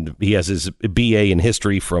 and he has his BA in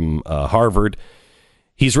history from Harvard.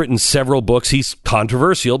 He's written several books. He's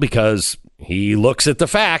controversial because he looks at the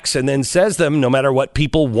facts and then says them no matter what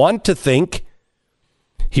people want to think.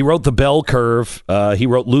 He wrote The Bell Curve. He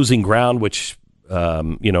wrote Losing Ground, which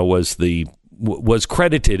was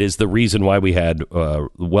credited as the reason why we had the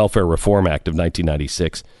Welfare Reform Act of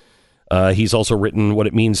 1996. He's also written What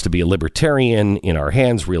It Means to Be a Libertarian, In Our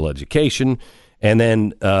Hands, Real Education, and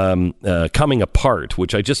then Coming Apart,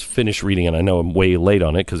 which I just finished reading, and I know I'm way late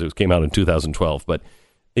on it because it came out in 2012, but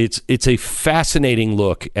it's a fascinating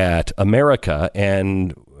look at America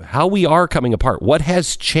and how we are coming apart. What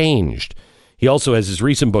has changed? He also has his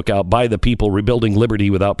recent book out, By the People, Rebuilding Liberty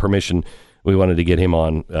Without Permission. We wanted to get him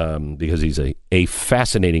on because he's a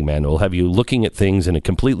fascinating man. We'll have you looking at things in a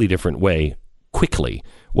completely different way quickly.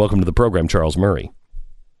 Welcome to the program, Charles Murray.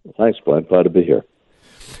 Thanks, Glenn. Glad to be here.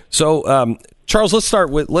 So, Charles, let's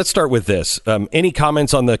start with this. Any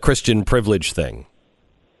comments on the Christian privilege thing?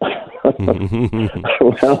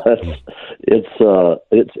 Well,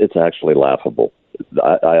 it's actually laughable.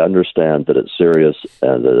 I understand that it's serious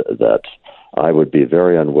and that I would be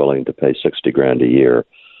very unwilling to pay $60,000 a year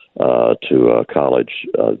to college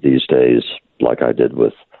these days, like I did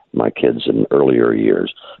with my kids in earlier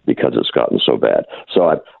years, because it's gotten so bad.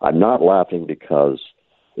 So I'm not laughing because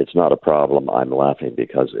it's not a problem. I'm laughing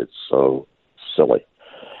because it's so silly.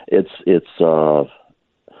 The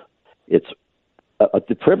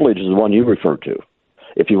privilege is the one you referred to.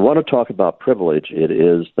 If you want to talk about privilege, it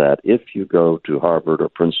is that if you go to Harvard or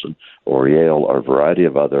Princeton or Yale or a variety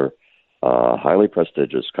of other highly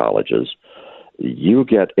prestigious colleges, you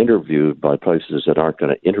get interviewed by places that aren't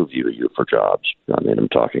going to interview you for jobs. I mean, I'm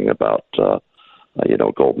talking about,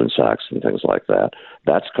 Goldman Sachs and things like that.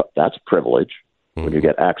 That's privilege when you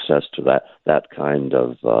get access to that kind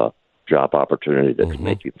of job opportunity that can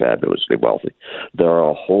make you fabulously wealthy. There are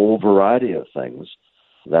a whole variety of things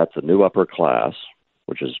that the new upper class,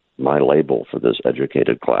 which is my label for this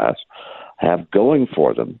educated class, have going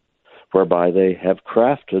for them, whereby they have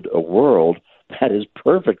crafted a world that is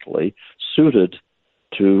perfectly suited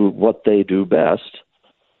to what they do best.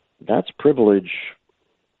 That's privilege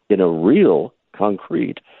in a real,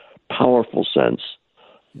 concrete, powerful sense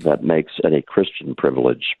that makes any Christian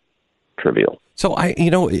privilege trivial. So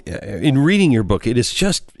in reading your book, it's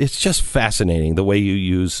just fascinating the way you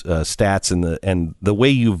use stats and the way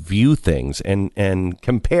you view things and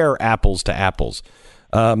compare apples to apples.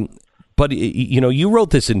 But you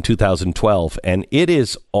wrote this in 2012, and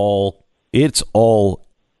it's all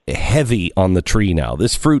heavy on the tree now.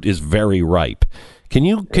 This fruit is very ripe. Can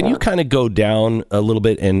you kind of go down a little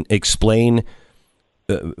bit and explain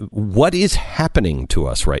what is happening to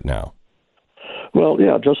us right now? Well,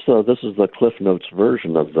 yeah, this is the Cliff Notes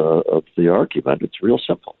version of the argument. It's real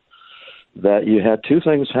simple. That you had two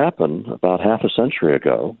things happen about half a century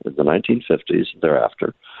ago, in the 1950s and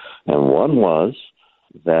thereafter, and one was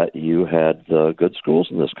that you had the good schools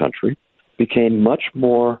in this country became much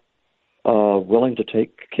more willing to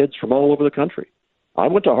take kids from all over the country. I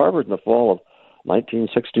went to Harvard in the fall of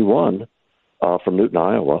 1961 from Newton,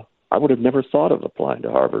 Iowa. I would have never thought of applying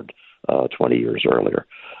to Harvard 20 years earlier.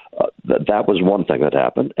 That was one thing that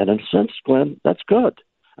happened. And in a sense, Glenn, that's good.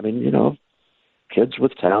 I mean, kids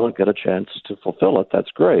with talent get a chance to fulfill it.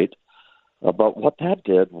 That's great. But what that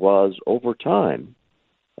did was, over time,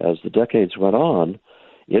 as the decades went on,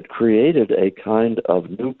 it created a kind of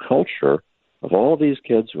new culture of all these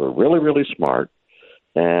kids who are really, really smart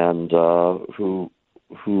and who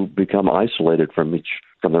become isolated from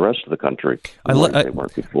the rest of the country. They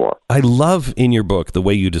weren't before. I love in your book the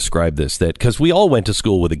way you describe this, that because we all went to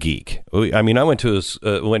school with a geek. I mean, I went to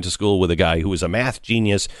school with a guy who was a math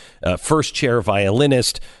genius, first chair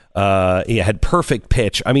violinist. He had perfect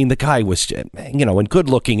pitch. I mean, the guy was, and good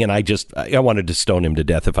looking. And I wanted to stone him to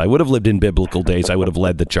death. If I would have lived in biblical days, I would have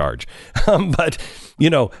led the charge. But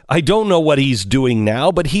I don't know what he's doing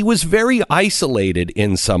now, but he was very isolated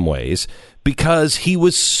in some ways because he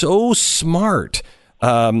was so smart.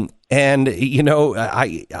 I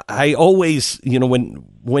always,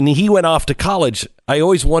 when he went off to college, I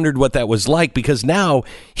always wondered what that was like, because now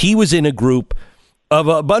he was in a group of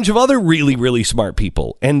a bunch of other really, really smart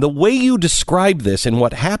people. And the way you describe this and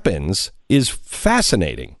what happens is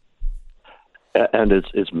fascinating. And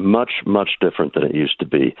it's much, much different than it used to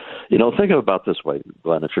be. Think about it this way,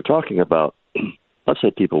 Glenn. If you're talking about, let's say,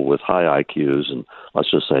 people with high IQs, and let's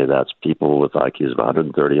just say that's people with IQs of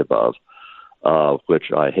 130 above,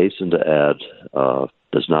 which I hasten to add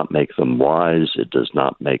does not make them wise. It does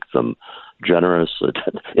not make them generous.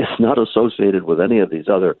 It's not associated with any of these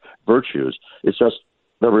other virtues. It's just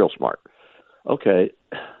they're real smart. Okay,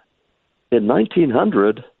 in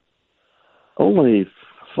 1900, only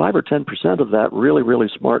 5 or 10% of that really, really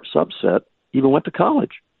smart subset even went to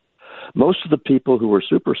college. Most of the people who were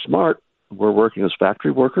super smart were working as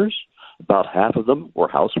factory workers. About half of them were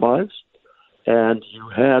housewives. And you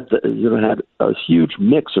had a huge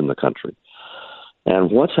mix in the country.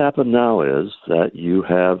 And what's happened now is that you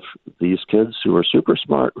have these kids who are super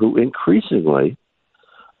smart, who increasingly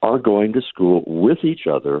are going to school with each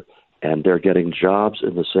other, and they're getting jobs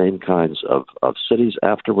in the same kinds of cities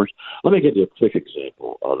afterwards. Let me give you a quick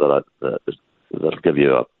example that'll give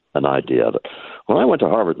you an idea of it. When I went to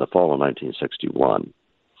Harvard in the fall of 1961,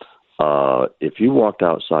 if you walked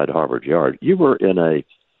outside Harvard Yard, you were in a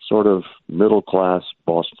sort of middle-class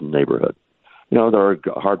Boston neighborhood. There were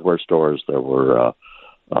hardware stores, there were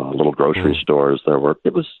little grocery stores,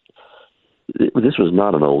 this was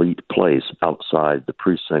not an elite place outside the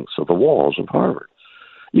precincts of the walls of Harvard.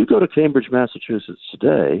 You go to Cambridge, Massachusetts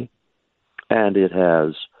today, and it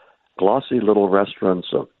has glossy little restaurants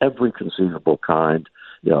of every conceivable kind,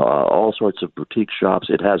 all sorts of boutique shops.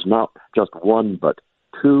 It has not just one, but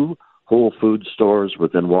two Whole Food stores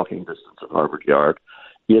within walking distance of Harvard Yard.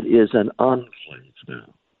 It is an enclave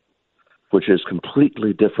now, which is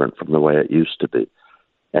completely different from the way it used to be.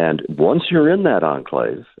 And once you're in that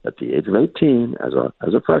enclave at the age of 18 as a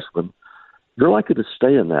freshman, you're likely to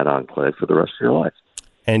stay in that enclave for the rest of your life.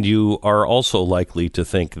 And you are also likely to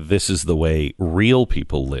think this is the way real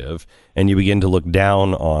people live, and you begin to look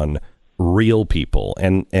down on real people.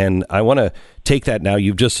 And I want to take that now.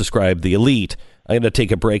 You've just described the elite. I'm going to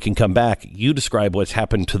take a break and come back. You describe what's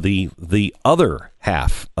happened to the other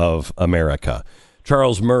half of America.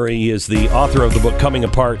 Charles Murray is the author of the book Coming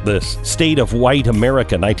Apart, The State of White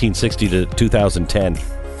America, 1960 to 2010.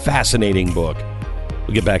 Fascinating book.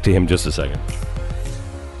 We'll get back to him in just a second.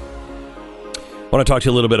 I want to talk to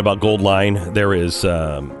you a little bit about Goldline. There is,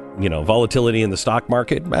 volatility in the stock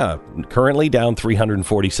market. Currently down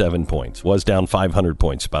 347 points. Was down 500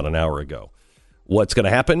 points about an hour ago. What's going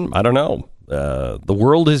to happen? I don't know. The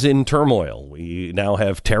world is in turmoil. We now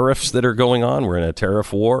have tariffs that are going on. We're in a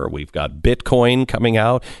tariff war. We've got Bitcoin coming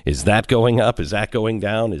out. Is that going up? Is that going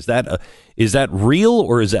down? Is that real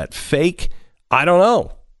or is that fake? I don't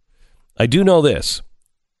know. I do know this.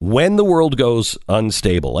 When the world goes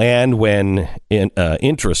unstable and when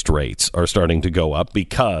interest rates are starting to go up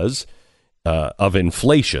because of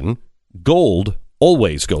inflation, gold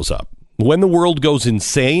always goes up. When the world goes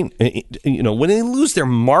insane, when they lose their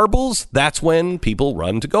marbles, that's when people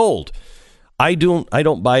run to gold. I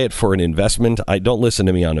don't buy it for an investment. I don't listen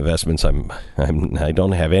to me on investments. I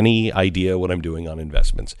don't have any idea what I'm doing on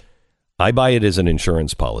investments. I buy it as an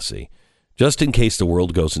insurance policy, just in case the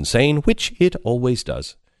world goes insane, which it always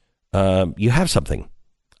does. You have something.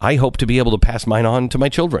 I hope to be able to pass mine on to my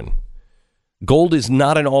children. Gold is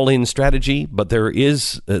not an all-in strategy, but there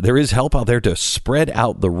is help out there to spread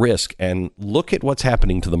out the risk and look at what's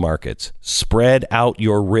happening to the markets. Spread out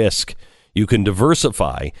your risk. You can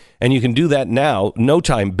diversify, and you can do that now. No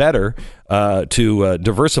time better to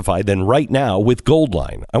diversify than right now with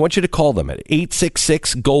Goldline. I want you to call them at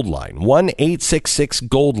 866-GOLDLINE,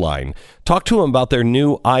 1-866-GOLDLINE. Talk to them about their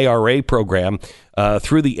new IRA program.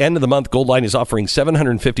 Through the end of the month, Goldline is offering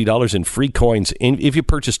 $750 in free coins if you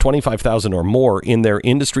purchase $25,000 or more in their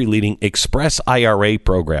industry-leading Express IRA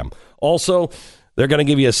program. Also, they're going to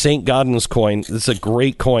give you a St. Gaudens coin. This is a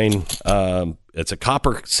great coin. It's a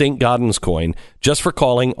copper St. Gaudens coin. Just for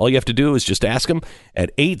calling, all you have to do is just ask them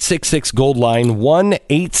at 866-GOLDLINE,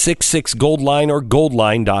 1-866-GOLDLINE or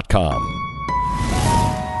goldline.com.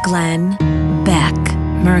 Glenn Beck,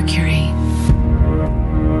 Mercury.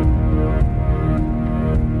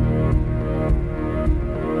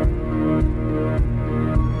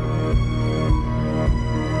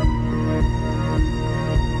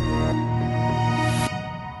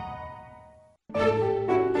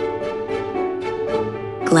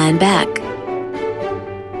 Glenn Beck.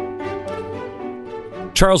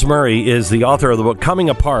 Charles Murray is the author of the book Coming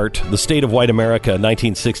Apart, The State of White America,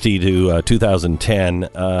 1960 to 2010.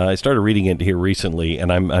 I started reading it here recently,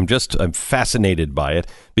 and I'm fascinated by it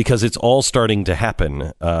because it's all starting to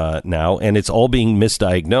happen now, and it's all being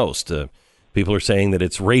misdiagnosed. People are saying that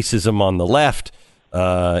it's racism on the left,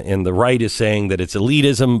 and the right is saying that it's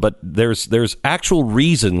elitism, but there's actual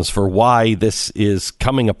reasons for why this is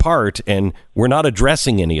coming apart, and we're not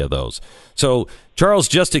addressing any of those. So Charles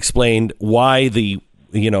just explained why the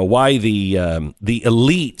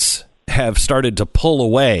elites have started to pull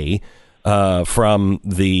away from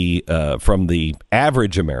the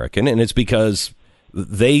average American, and it's because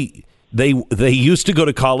they used to go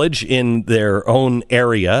to college in their own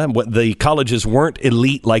area. The colleges weren't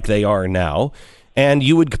elite like they are now. And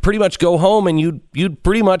you would pretty much go home and you'd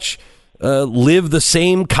pretty much live the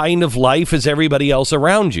same kind of life as everybody else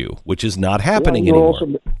around you, which is not happening anymore.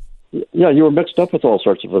 You were mixed up with all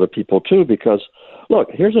sorts of other people, too, because,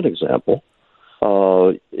 look, here's an example.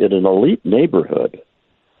 In an elite neighborhood,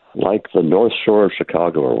 like the North Shore of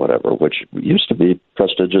Chicago or whatever, which used to be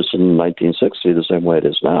prestigious in 1960 the same way it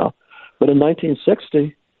is now, but in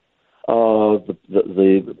 1960,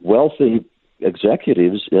 the wealthy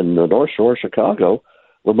executives in the North Shore of Chicago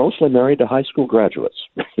were mostly married to high school graduates,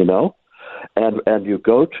 and you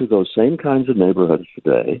go to those same kinds of neighborhoods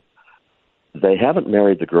today. They haven't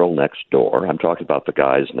married the girl next door. I'm talking about the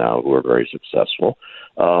guys now who are very successful.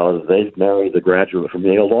 They've married the graduate from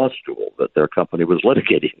Yale Law School that their company was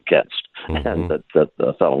litigating against and that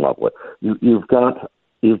fell in love with. You've got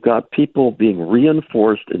people being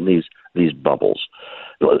reinforced in these bubbles.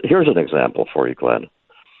 Here's an example for you, Glenn.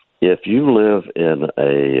 If you live in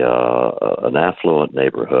an affluent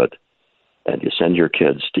neighborhood and you send your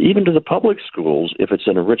kids even to the public schools, if it's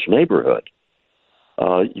in a rich neighborhood,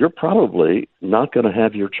 you're probably not going to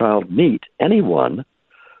have your child meet anyone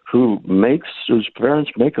whose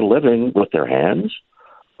parents make a living with their hands.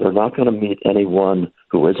 They're not going to meet anyone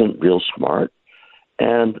who isn't real smart.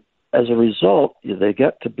 And as a result, they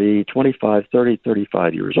get to be 25, 30,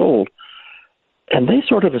 35 years old, and they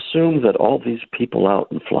sort of assume that all these people out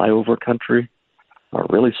in flyover country are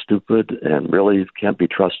really stupid and really can't be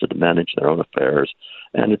trusted to manage their own affairs.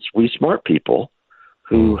 And it's we smart people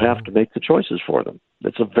who have to make the choices for them.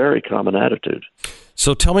 It's a very common attitude.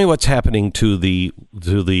 So tell me what's happening to the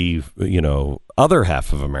other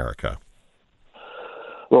half of America.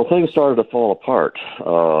 Well, things started to fall apart.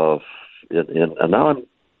 And now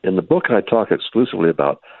in the book, I talk exclusively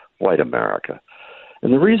about white America.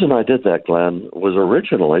 And the reason I did that, Glenn, was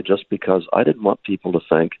originally just because I didn't want people to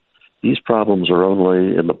think these problems are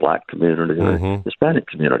only in the black community or Hispanic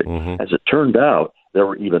community. As it turned out, there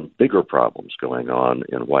were even bigger problems going on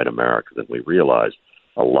in white America than we realized.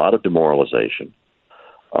 A lot of demoralization.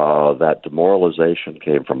 That demoralization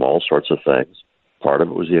came from all sorts of things. Part of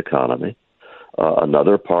it was the economy.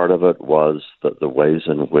 Another part of it was the ways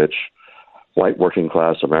in which white working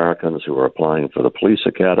class Americans who were applying for the police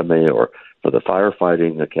academy or for the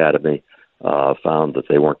firefighting academy found that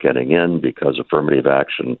they weren't getting in because affirmative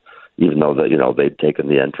action, even though they'd taken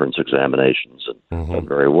the entrance examinations and done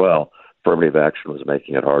very well, affirmative action was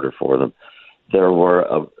making it harder for them. There were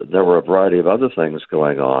a variety of other things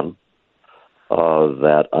going on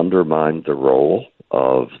that undermined the role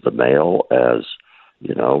of the male as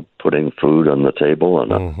putting food on the table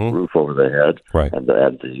and a roof over the head, right. and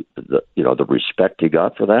the respect he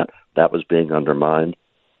got for that was being undermined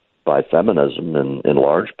by feminism in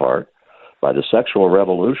large part, by the sexual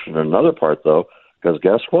revolution in another part, though, because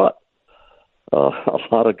guess what? A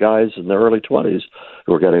lot of guys in their early 20s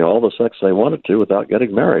who were getting all the sex they wanted to without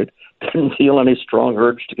getting married didn't feel any strong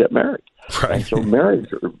urge to get married. Right. And so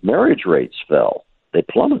marriage rates fell. They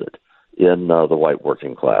plummeted in the white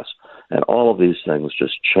working class. And all of these things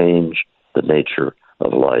just change the nature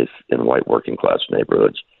of life in white working class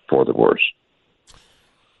neighborhoods for the worse.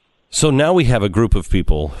 So now we have a group of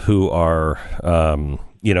people who are,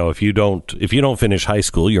 if you don't finish high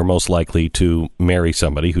school, you're most likely to marry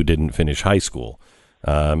somebody who didn't finish high school.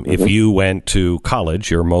 If you went to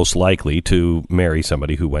college, you're most likely to marry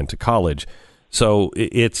somebody who went to college. So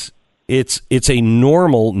it's a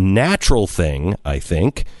normal, natural thing, I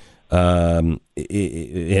think. And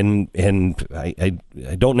I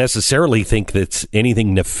don't necessarily think that's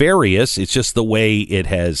anything nefarious. It's just the way it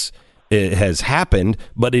has happened,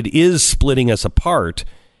 but it is splitting us apart.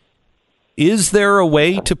 Is there a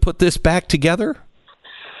way to put this back together?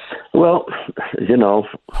 Well,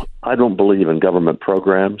 I don't believe in government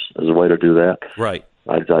programs as a way to do that. Right.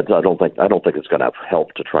 I don't think it's going to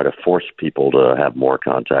help to try to force people to have more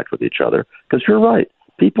contact with each other, because you're right.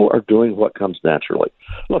 People are doing what comes naturally.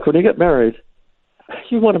 Look, when you get married,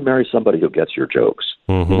 you want to marry somebody who gets your jokes,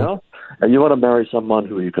 and you want to marry someone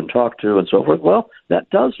who you can talk to and so forth. Well, that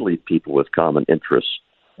does leave people with common interests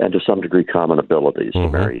and to some degree common abilities to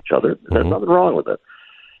marry each other. There's nothing wrong with it.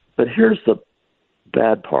 But here's the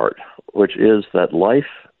bad part, which is that life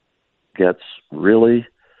gets really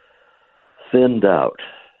thinned out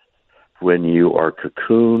when you are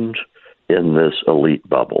cocooned in this elite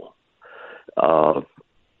bubble.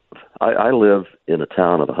 I live in a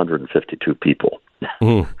town of 152 people,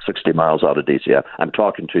 60 miles out of D.C. I'm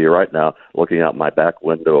talking to you right now, looking out my back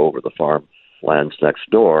window over the farmlands next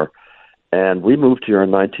door. And we moved here in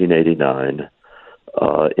 1989,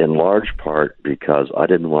 in large part because I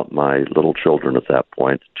didn't want my little children at that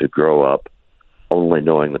point to grow up only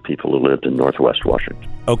knowing the people who lived in Northwest Washington.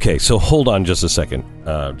 Okay, so hold on just a second,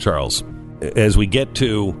 Charles. As we get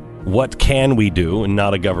to what can we do and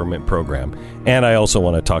not a government program, and I also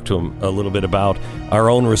want to talk to him a little bit about our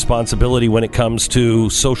own responsibility when it comes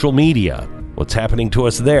to social media, what's happening to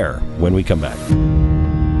us there when we come back.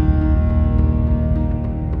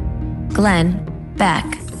 Glenn Beck,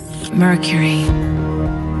 Mercury.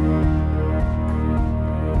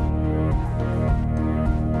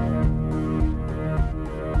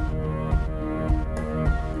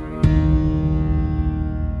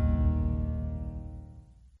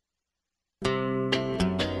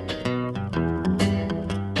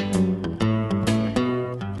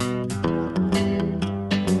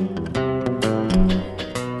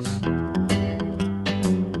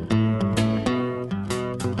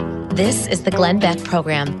 This is the Glenn Beck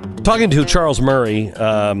Program. Talking to Charles Murray,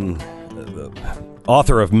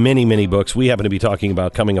 author of many, many books. We happen to be talking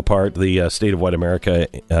about Coming Apart, the State of White America,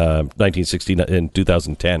 1960 and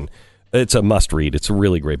 2010. It's a must-read. It's a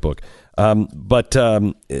really great book. But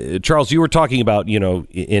Charles, you were talking about,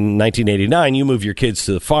 in 1989, you moved your kids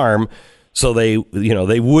to the farm so they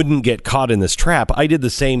wouldn't get caught in this trap. I did the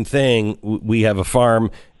same thing. We have a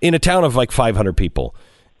farm in a town of like 500 people.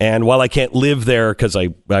 And while I can't live there because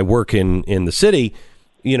I work in the city,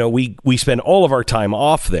 we spend all of our time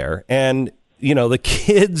off there. And, the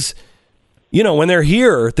kids, when they're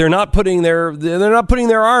here, they're not putting their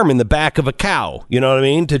arm in the back of a cow, you know what I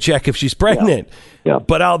mean, to check if she's pregnant. Yeah.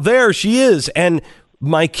 But out there she is. And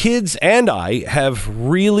my kids and I have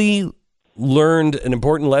really learned an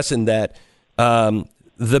important lesson that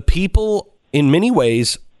the people in many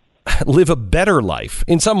ways live a better life.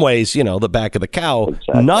 In some ways, the back of the cow,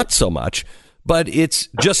 exactly. Not so much, but it's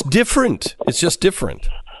just different. It's just different.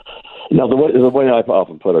 Now, the way I've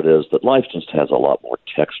often put it is that life just has a lot more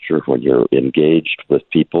texture when you're engaged with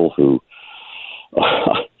people who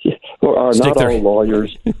are not all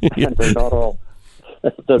lawyers, and they're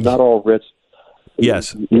not all rich.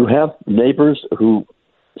 Yes. You have neighbors who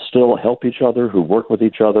still help each other, who work with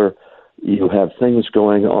each other. You have things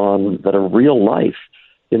going on that are real life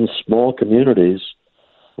in small communities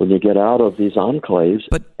when you get out of these enclaves.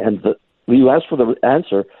 You asked for the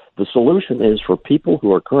answer. The solution is for people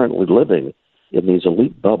who are currently living in these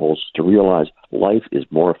elite bubbles to realize life is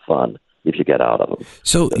more fun if you get out of them.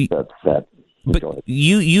 So But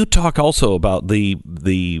you talk also about the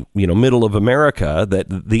middle of America, that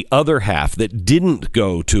the other half that didn't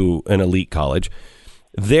go to an elite college,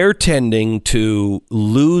 they're tending to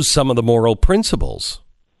lose some of the moral principles.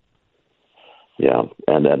 Yeah,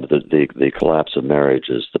 and the collapse of marriage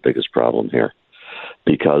is the biggest problem here,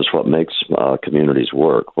 because what makes communities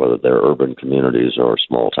work, whether they're urban communities or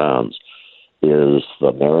small towns, is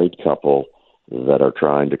the married couple that are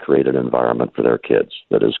trying to create an environment for their kids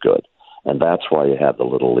that is good. And that's why you have the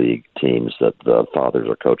little league teams that the fathers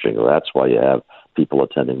are coaching. That's why you have people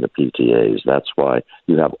attending the PTAs. That's why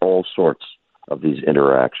you have all sorts of these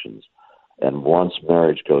interactions. And once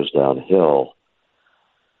marriage goes downhill,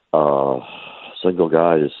 single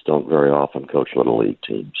guys don't very often coach little league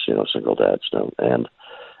teams. Single dads don't.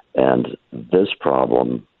 And this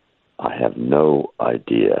problem, I have no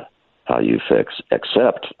idea how you fix,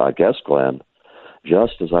 except, I guess, Glenn,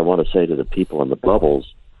 just as I want to say to the people in the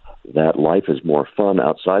bubbles that life is more fun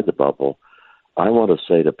outside the bubble, I want to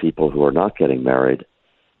say to people who are not getting married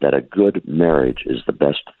that a good marriage is the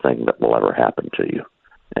best thing that will ever happen to you.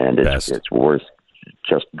 And it's worth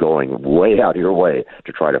just going way out of your way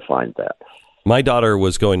to try to find that. My daughter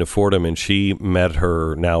was going to Fordham, and she met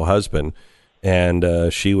her now husband,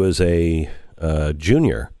 and she was a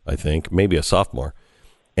junior, I think, maybe a sophomore.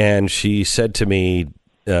 And she said to me,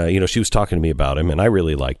 she was talking to me about him, and I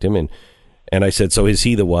really liked him. And I said, so is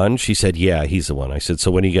he the one? She said, yeah, he's the one. I said,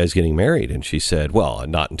 so when are you guys getting married? And she said, well,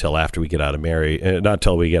 not until after we get out of not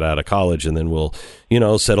until we get out of college, and then we'll,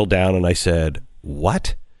 settle down. And I said,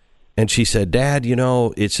 what? And she said, Dad,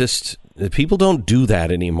 it's just, people don't do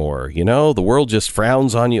that anymore. The world just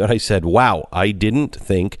frowns on you. And I said, wow, I didn't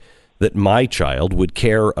think that my child would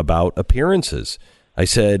care about appearances. I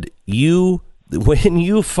said, when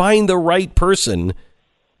you find the right person,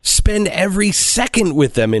 spend every second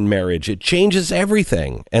with them in marriage. It changes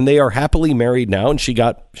everything. And they are happily married now. And she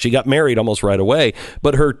got married almost right away.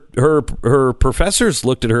 But her professors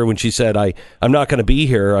looked at her when she said, I'm not going to be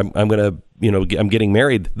here. I'm going to, I'm getting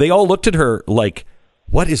married. They all looked at her like,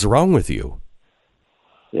 what is wrong with you?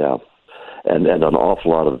 Yeah. And an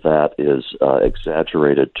awful lot of that is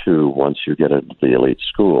exaggerated too once you get into the elite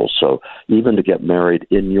schools. So even to get married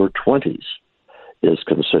in your 20s is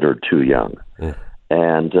considered too young. Yeah.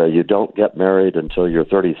 And you don't get married until you're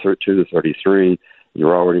 32, 33.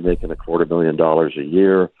 You're already making $250,000 a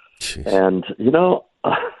year. Jeez. And,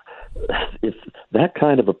 if that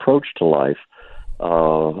kind of approach to life,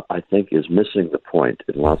 I think, is missing the point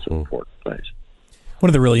in lots of important ways. One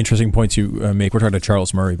of the really interesting points you make, we're talking to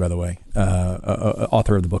Charles Murray, by the way,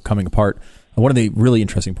 author of the book Coming Apart. One of the really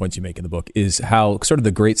interesting points you make in the book is how sort of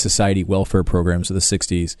the Great Society welfare programs of the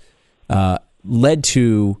 60s led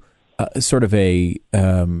to sort of a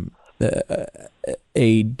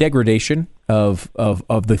degradation of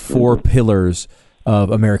the four pillars of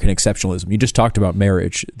American exceptionalism. You just talked about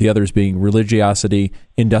marriage, the others being religiosity,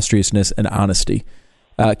 industriousness, and honesty.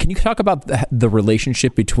 Can you talk about the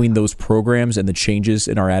relationship between those programs and the changes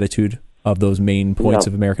in our attitude of those main points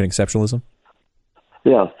of American exceptionalism?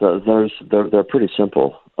 Yeah, they're pretty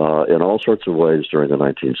simple in all sorts of ways during the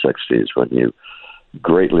 1960s when you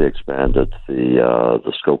greatly expanded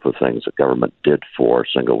the scope of things that government did for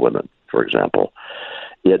single women, for example.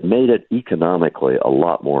 It made it economically a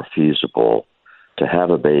lot more feasible to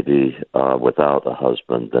have a baby without a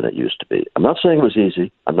husband than it used to be. I'm not saying it was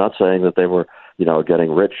easy. I'm not saying that they were,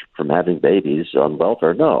 getting rich from having babies on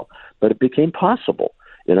welfare. No, but it became possible.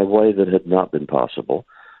 in a way that had not been possible.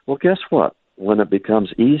 Well, guess what? When it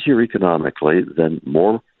becomes easier economically, then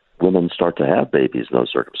more women start to have babies in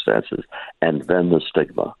those circumstances, and then the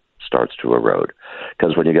stigma starts to erode.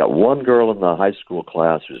 Because when you got one girl in the high school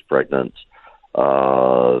class who's pregnant,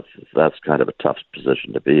 that's kind of a tough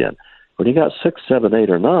position to be in. When you got 6, 7, 8,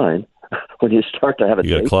 or 9, when you start to have a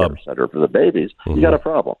daycare center for the babies, you got a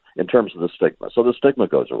problem in terms of the stigma. So the stigma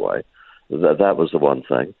goes away. That was the one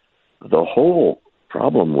thing. The whole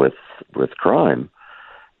problem with crime,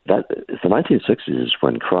 that the 1960s is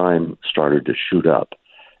when crime started to shoot up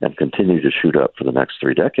and continue to shoot up for the next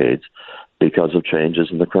 3 decades because of changes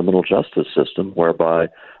in the criminal justice system, whereby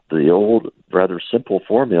the old, rather simple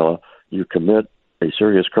formula, you commit a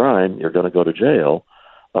serious crime, you're going to go to jail,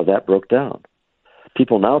 that broke down.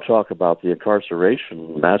 People now talk about the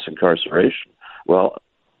incarceration, mass incarceration. Well,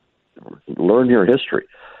 learn your history.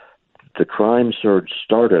 The crime surge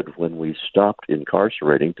started when we stopped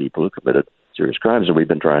incarcerating people who committed serious crimes, and we've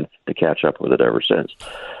been trying to catch up with it ever since.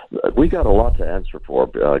 We got a lot to answer for,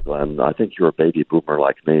 Glenn. I think you're a baby boomer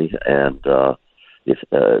like me, and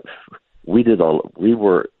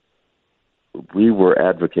we were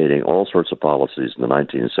advocating all sorts of policies in the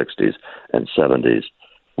 1960s and 70s,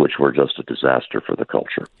 which were just a disaster for the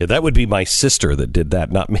culture. Yeah, that would be my sister that did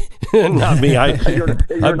that, not me. Not me. I'm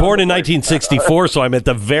born in 1964, so I'm at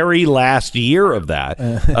the very last year of that.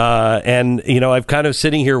 And, I'm kind of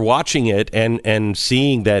sitting here watching it and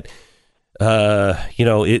seeing that,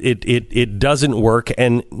 it doesn't work,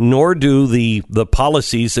 and nor do the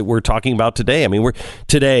policies that we're talking about today. I mean, we're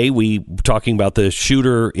talking about the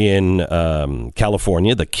shooter in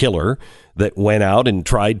California, the killer that went out and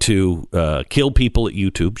tried to kill people at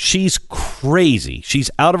YouTube. She's crazy. She's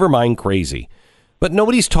out of her mind crazy. But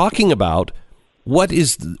nobody's talking about what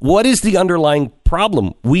is the underlying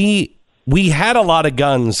problem. We had a lot of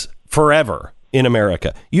guns forever in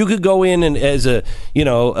America. You could go in and as a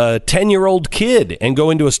 10-year-old kid and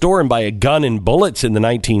go into a store and buy a gun and bullets in the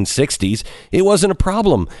 1960s. It wasn't a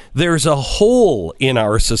problem. There's a hole in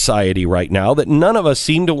our society right now that none of us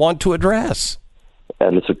seem to want to address.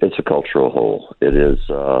 And it's a cultural hole. It is,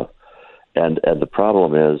 and the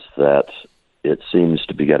problem is that it seems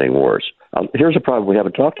to be getting worse. Here's a problem we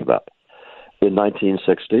haven't talked about. In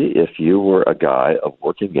 1960, if you were a guy of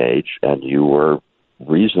working age and you were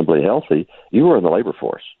reasonably healthy, you were in the labor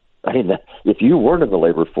force. I mean, if you weren't in the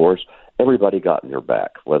labor force, everybody got in your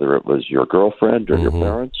back, whether it was your girlfriend or your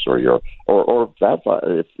parents or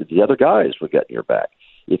if the other guys would get in your back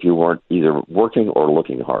if you weren't either working or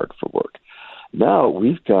looking hard for work. Now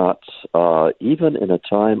we've got, even in a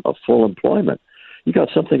time of full employment, you got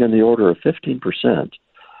something in the order of 15%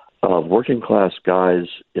 of working class guys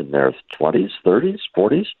in their 20s, 30s,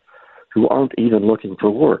 40s who aren't even looking for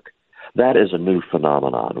work. That is a new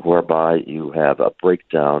phenomenon whereby you have a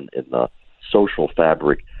breakdown in the social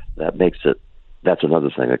fabric that's another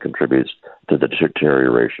thing that contributes to the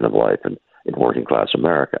deterioration of life in working class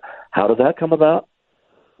America. How did that come about?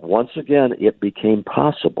 Once again, it became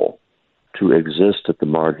possible to exist at the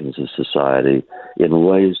margins of society in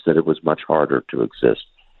ways that it was much harder to exist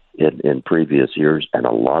in previous years, and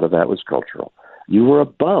a lot of that was cultural. You were a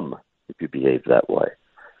bum if you behaved that way,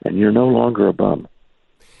 and you're no longer a bum.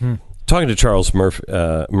 Talking to Charles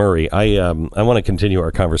Murray, I want to continue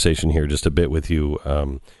our conversation here just a bit with you,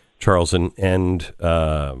 Charles, and delve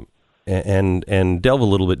a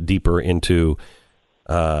little bit deeper into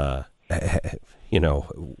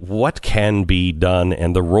what can be done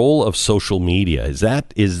and the role of social media. Is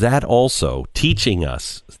that also teaching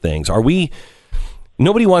us things?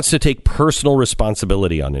 Nobody wants to take personal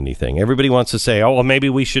responsibility on anything. Everybody wants to say, oh, well, maybe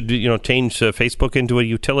we should, change Facebook into a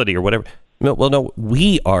utility or whatever. No,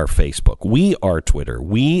 we are Facebook. We are Twitter.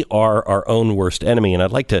 We are our own worst enemy. And I'd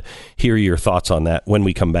like to hear your thoughts on that when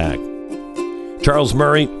we come back. Charles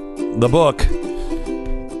Murray, the book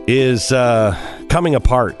is Coming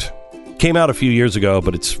Apart. Came out a few years ago,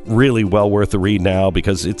 but it's really well worth the read now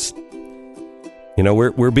because it's,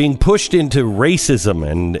 we're being pushed into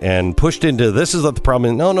racism and pushed into this is not the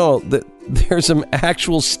problem. No, there's some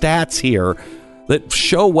actual stats here that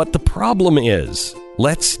show what the problem is.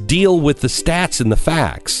 Let's deal with the stats and the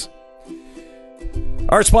facts.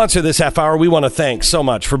 Our sponsor this half hour, we want to thank so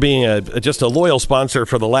much for being just a loyal sponsor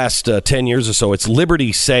for the last 10 years or so. It's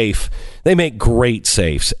Liberty Safe. They make great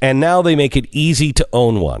safes, and now they make it easy to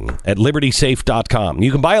own one at LibertySafe.com.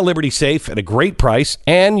 You can buy a Liberty Safe at a great price,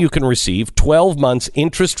 and you can receive 12 months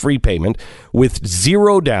interest-free payment with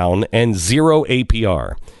 0 down and 0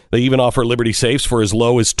 APR. They even offer Liberty Safes for as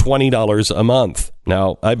low as $20 a month.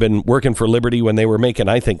 Now, I've been working for Liberty when they were making,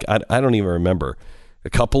 I don't even remember,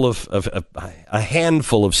 a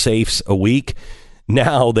handful of safes a week.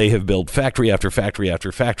 Now they have built factory after factory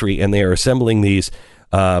after factory, and they are assembling these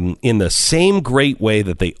in the same great way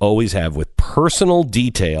that they always have, with personal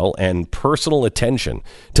detail and personal attention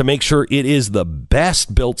to make sure it is the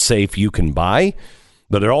best built safe you can buy,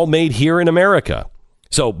 but they're all made here in America.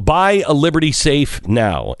 So buy a Liberty safe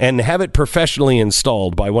now and have it professionally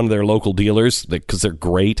installed by one of their local dealers, because they're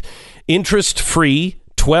great. Interest-free,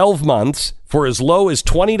 12 months for as low as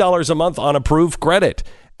 $20 a month on approved credit.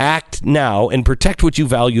 Act now and protect what you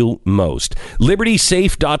value most.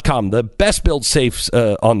 LibertySafe.com, the best built safes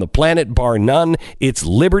on the planet, bar none. It's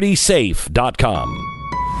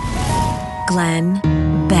LibertySafe.com.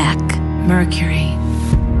 Glenn Beck, Mercury.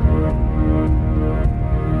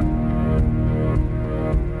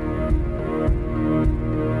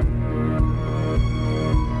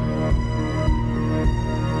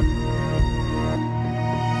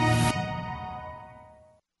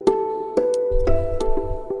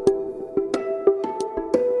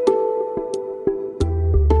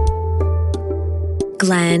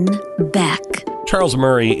 Glenn Beck. Charles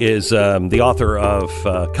Murray is the author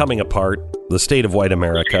of Coming Apart, The State of White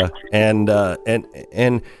America. And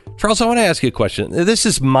Charles, I want to ask you a question. This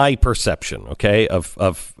is my perception, okay,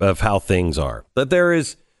 of how things are. That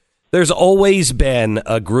there's always been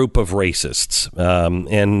a group of racists,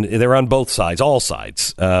 and they're on both sides, all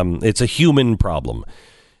sides. It's a human problem.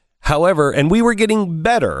 However, and we were getting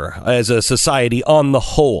better as a society on the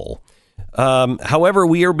whole. However,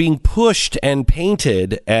 we are being pushed and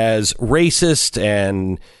painted as racist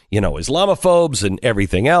and, Islamophobes and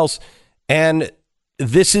everything else. And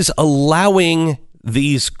this is allowing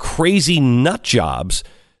these crazy nut jobs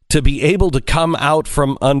to be able to come out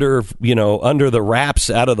from under the wraps,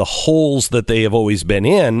 out of the holes that they have always been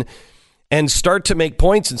in, and start to make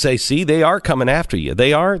points and say, see, they are coming after you.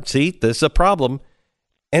 They are. See, this is a problem.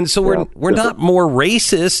 And so we're not more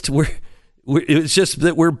racist. It's just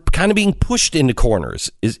that we're kind of being pushed into corners.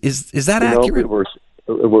 Is that accurate?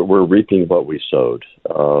 We're reaping what we sowed.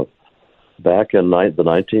 Back in the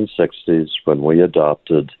 1960s, when we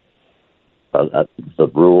adopted the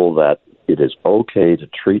rule that it is okay to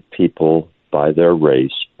treat people by their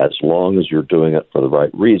race as long as you're doing it for the right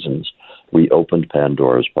reasons, we opened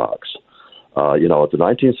Pandora's box. At the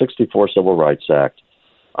 1964 Civil Rights Act,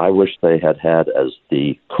 I wish they had as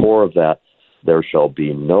the core of that, there shall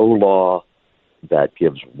be no law that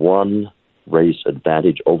gives one race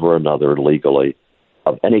advantage over another legally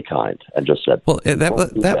of any kind, and just said, well,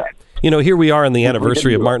 here we are on the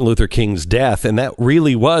anniversary of Martin Luther King's death, and that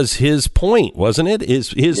really was his point, wasn't it?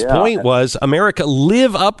 His point was, America,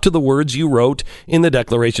 live up to the words you wrote in the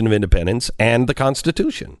Declaration of Independence and the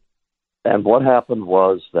Constitution. And what happened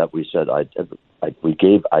was that we said, we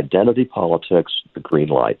gave identity politics the green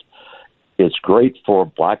light. It's great for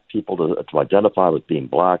black people to identify with being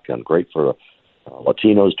black, and great for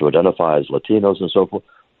Latinos to identify as Latinos, and so forth.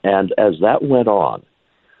 And as that went on,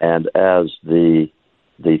 and as the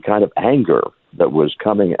kind of anger that was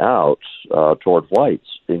coming out toward whites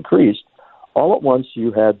increased, all at once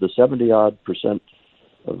you had the 70-odd%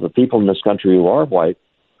 of the people in this country who are white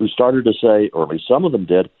who started to say, or at least some of them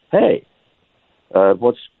did, hey,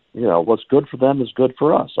 what's good for them is good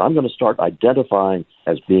for us. I'm going to start identifying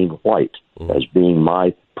as being white, as being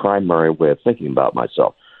my primary way of thinking about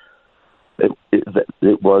myself.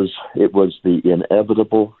 It was the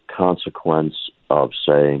inevitable consequence of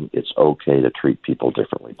saying it's okay to treat people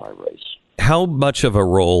differently by race. How much of a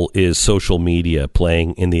role is social media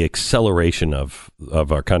playing in the acceleration of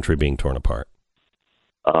our country being torn apart?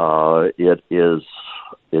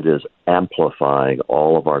 It is amplifying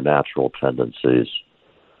all of our natural tendencies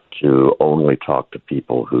to only talk to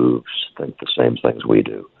people who think the same things we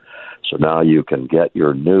do. So now you can get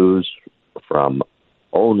your news from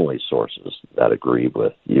only sources that agree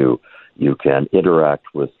with you. You can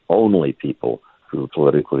interact with only people who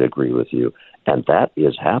politically agree with you. And that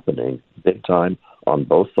is happening big time on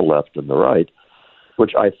both the left and the right,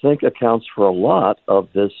 which I think accounts for a lot of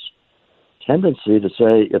this tendency to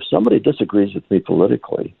say, if somebody disagrees with me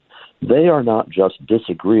politically, they are not just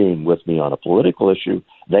disagreeing with me on a political issue,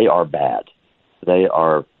 they are bad. They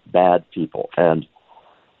are bad people. And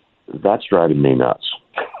that's driving me nuts.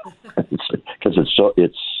 Because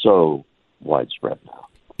it's so widespread now.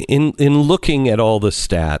 In looking at all the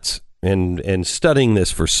stats and studying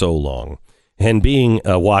this for so long, and being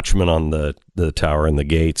a watchman on the tower and the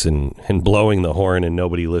gates and blowing the horn and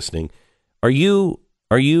nobody listening, are you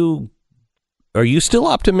still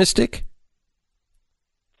optimistic?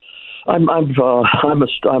 I'm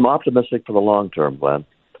optimistic for the long term, Glenn.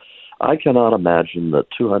 I cannot imagine that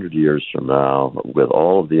 200 years from now, with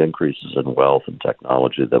all of the increases in wealth and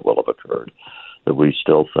technology that will have occurred, that we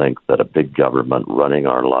still think that a big government running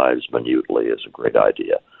our lives minutely is a great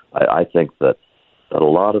idea. I think that a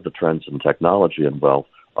lot of the trends in technology and wealth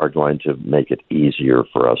are going to make it easier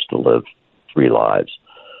for us to live free lives.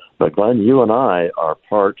 But Glenn, you and I are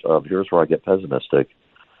part of, here's where I get pessimistic,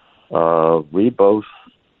 we both,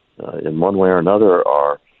 in one way or another,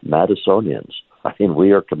 are Madisonians. I mean,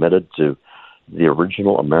 we are committed to the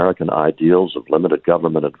original American ideals of limited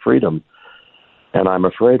government and freedom. And I'm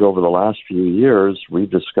afraid over the last few years, we've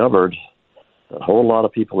discovered a whole lot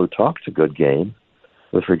of people who talked a good game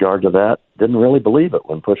with regard to that didn't really believe it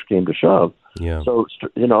when push came to shove. Yeah. So,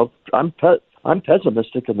 I'm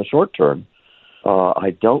pessimistic in the short term.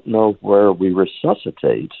 I don't know where we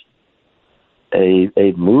resuscitate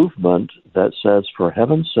a movement that says, for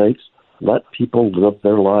heaven's sakes, let people live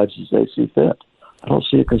their lives as they see fit. I don't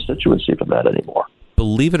see a constituency for that anymore.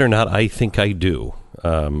 Believe it or not, I think I do.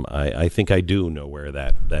 I think I do know where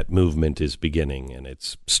that movement is beginning, and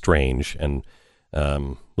it's strange. And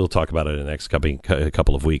we'll talk about it in the next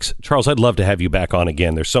couple of weeks. Charles, I'd love to have you back on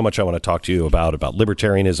again. There's so much I want to talk to you about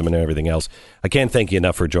libertarianism and everything else. I can't thank you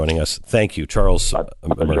enough for joining us. Thank you, Charles. I've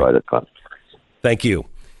enjoyed it. Thank you.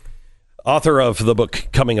 Author of the book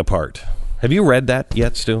Coming Apart. Have you read that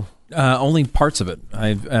yet, Stu? Only parts of it.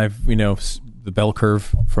 I've the Bell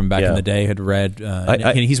Curve from back in the day had read,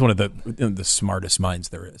 and he's one of the smartest minds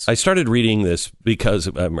there is. I started reading this because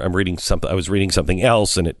I'm reading something. I was reading something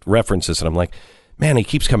else, and it references, and I'm like, man, he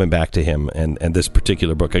keeps coming back to him and this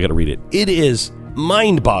particular book. I got to read it. It is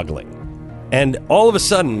mind-boggling. And all of a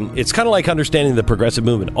sudden, it's kind of like understanding the progressive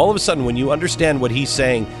movement. All of a sudden, when you understand what he's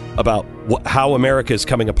saying about how America is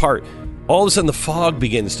coming apart, all of a sudden the fog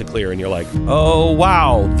begins to clear, and you're like, oh,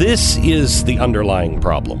 wow, this is the underlying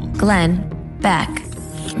problem. Glenn Beck,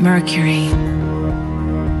 Mercury.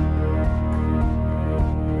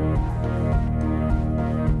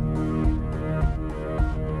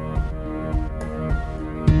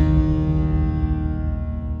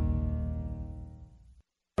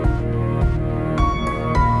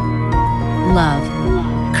 Love,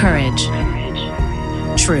 courage,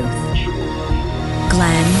 truth.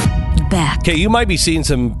 Glenn Beck. Okay, you might be seeing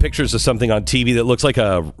some pictures of something on TV that looks like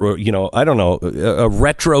a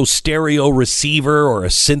retro stereo receiver or a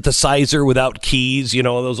synthesizer without keys,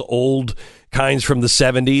 those old kinds from the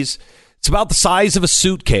 70s. It's about the size of a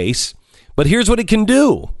suitcase, but here's what it can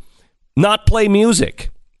do. Not play music.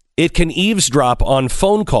 It can eavesdrop on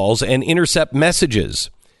phone calls and intercept messages.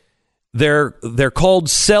 They're called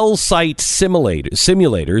cell site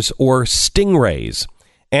simulators or stingrays.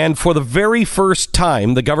 And for the very first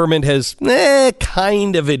time, the government has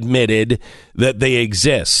kind of admitted that they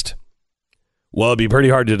exist. Well, it'd be pretty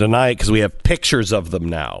hard to deny it because we have pictures of them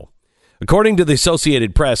now. According to the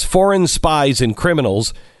Associated Press, foreign spies and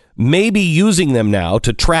criminals may be using them now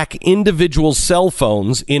to track individual cell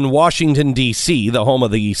phones in Washington, D.C., the home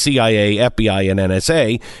of the CIA, FBI, and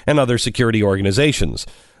NSA, and other security organizations.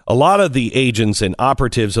 A lot of the agents and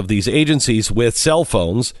operatives of these agencies with cell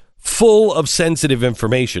phones full of sensitive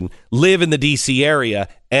information live in the D.C. area,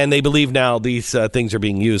 and they believe now these things are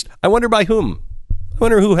being used. I wonder by whom? I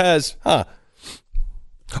wonder who has,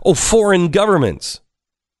 foreign governments.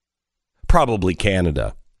 Probably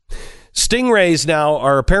Canada. Stingrays now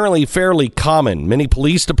are apparently fairly common. Many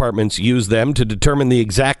police departments use them to determine the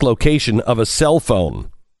exact location of a cell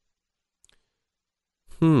phone.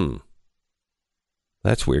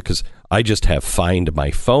 That's weird because I just have Find My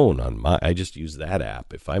Phone I just use that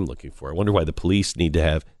app if I'm looking for it. I wonder why the police need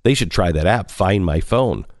to they should try that app, Find My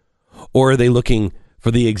Phone. Or are they looking for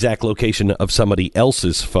the exact location of somebody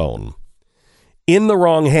else's phone? In the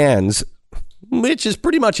wrong hands, which is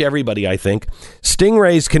pretty much everybody, I think,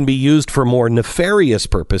 stingrays can be used for more nefarious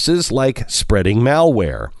purposes like spreading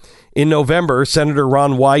malware. In November, Senator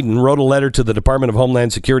Ron Wyden wrote a letter to the Department of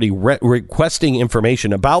Homeland Security requesting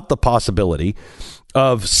information about the possibility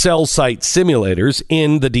of cell site simulators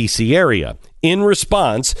in the D.C. area. In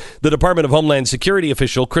response, the Department of Homeland Security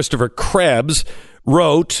official Christopher Krebs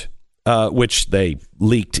wrote, which they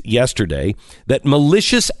leaked yesterday, that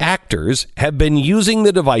malicious actors have been using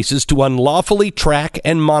the devices to unlawfully track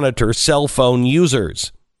and monitor cell phone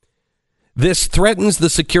users. This threatens the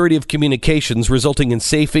security of communications, resulting in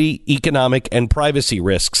safety, economic, and privacy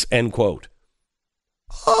risks, end quote.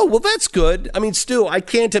 Oh, well, that's good. I mean, Stu, I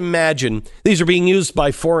can't imagine these are being used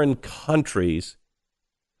by foreign countries.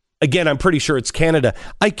 Again, I'm pretty sure it's Canada.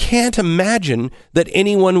 I can't imagine that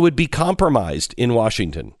anyone would be compromised in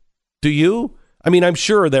Washington. Do you? I mean, I'm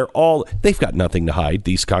sure they've got nothing to hide,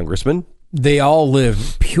 these congressmen. They all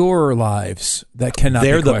live pure lives that cannot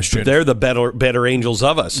be questioned. They're the better angels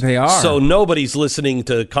of us. They are. So nobody's listening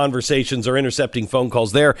to conversations or intercepting phone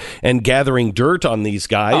calls there and gathering dirt on these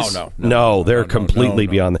guys. Oh, no, they're completely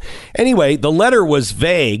beyond that. Anyway, the letter was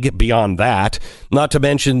vague beyond that, not to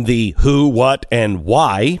mention the who, what, and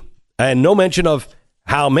why, and no mention of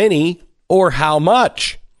how many or how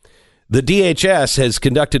much. The DHS has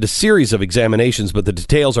conducted a series of examinations, but the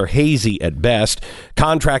details are hazy at best.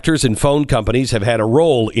 Contractors and phone companies have had a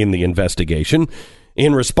role in the investigation.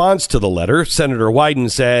 In response to the letter, Senator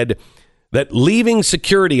Wyden said that leaving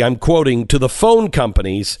security, I'm quoting, to the phone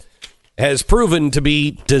companies has proven to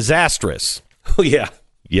be disastrous. Oh, yeah.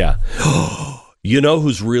 You know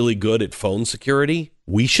who's really good at phone security?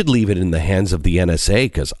 We should leave it in the hands of the NSA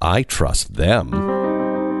because I trust them.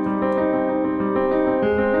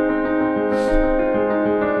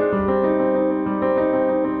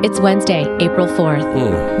 It's Wednesday, April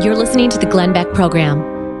 4th. You're listening to the Glenn Beck Program.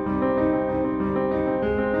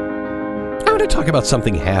 I want to talk about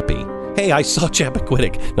something happy. Hey, I saw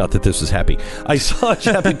Chappaquiddick. Not that this was happy. I saw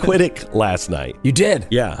Chappaquiddick last night. You did?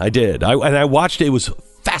 Yeah, I did. I watched it. It was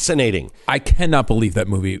fascinating. I cannot believe that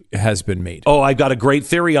movie has been made. Oh, I've got a great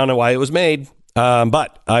theory on why it was made.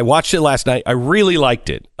 But I watched it last night. I really liked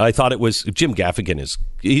it. I thought it was Jim Gaffigan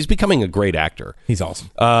he's becoming a great actor. He's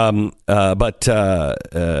awesome. But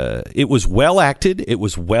it was well acted. It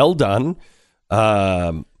was well done.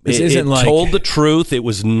 It told the truth. It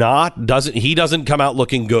was he doesn't come out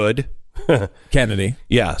looking good. Kennedy.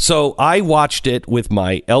 Yeah. So I watched it with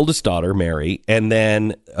my eldest daughter, Mary, and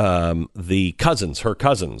then her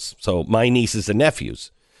cousins. So my nieces and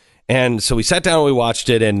nephews. And so we sat down and we watched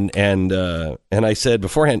it, and I said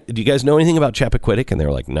beforehand, do you guys know anything about Chappaquiddick? And they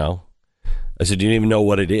were like, no. I said, do you even know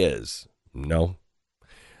what it is? No.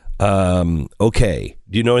 Okay.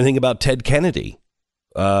 Do you know anything about Ted Kennedy?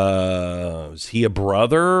 Is he a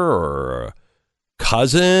brother or a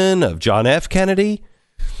cousin of John F. Kennedy?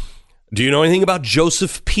 Do you know anything about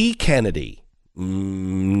Joseph P. Kennedy?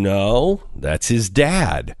 No, that's his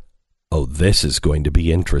dad. Oh, this is going to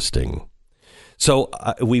be interesting. So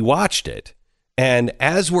we watched it, and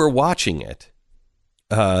as we're watching it,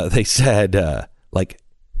 they said,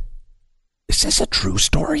 is this a true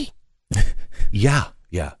story? Yeah.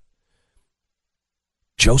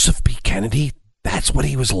 Joseph P. Kennedy, that's what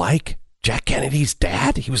he was like? Jack Kennedy's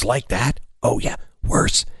dad, he was like that? Oh, yeah,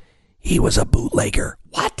 worse. He was a bootlegger.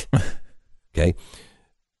 What? Okay.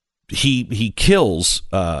 He kills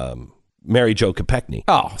Mary Jo Kopechne.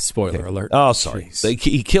 Oh, spoiler alert. Oh, sorry.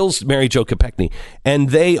 He kills Mary Jo Kopechne, and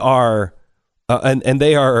they are and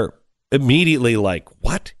they are immediately like,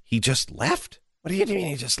 what? He just left? What do you mean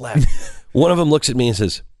he just left? One of them looks at me and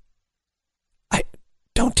says,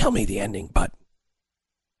 don't tell me the ending, but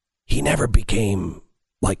he never became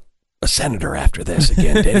like a senator after this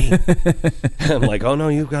again, did he? I'm like, oh no,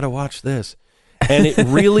 you've got to watch this. And it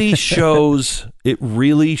really shows the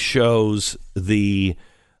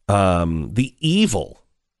evil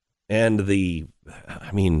and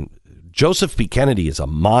Joseph P. Kennedy is a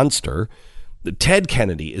monster. Ted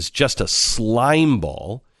Kennedy is just a slime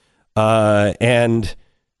ball. And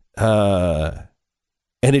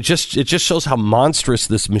it just shows how monstrous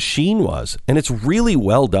this machine was. And it's really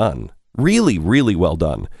well done. Really, really well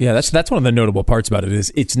done. Yeah, that's one of the notable parts about it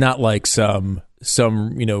is it's not like some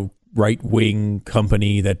right-wing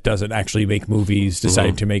company that doesn't actually make movies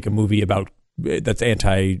decided to make a movie about that's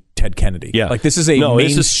anti-Ted Kennedy. Yeah. Like this is a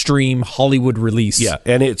mainstream Hollywood release. Yeah,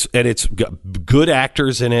 and it's got good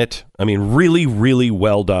actors in it. I mean, really, really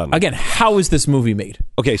well done. Again, how is this movie made?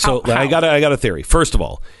 Okay, so I got a theory. First of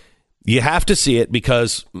all, you have to see it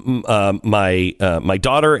because my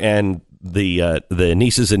daughter and the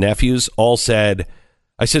nieces and nephews all said,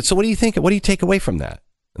 I said, so what do you think? What do you take away from that?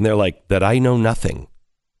 And they're like, that I know nothing.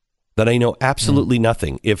 That I know absolutely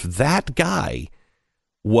nothing. If that guy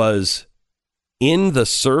was in the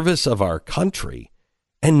service of our country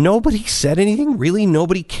and nobody said anything, really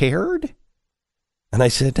nobody cared? And I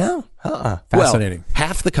said, no, Fascinating. Well,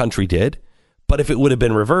 half the country did, but if it would have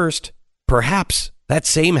been reversed, perhaps that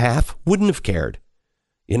same half wouldn't have cared.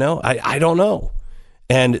 I don't know.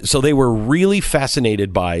 And so they were really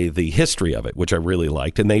fascinated by the history of it, which I really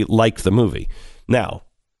liked, and they liked the movie. Now,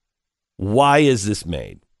 why is this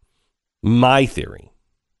made? My theory.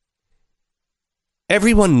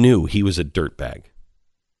 Everyone knew he was a dirtbag.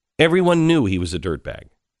 Everyone knew he was a dirtbag,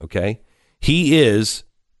 okay? He is,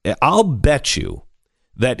 I'll bet you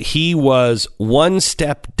that he was one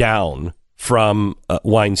step down from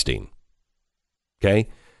Weinstein, okay?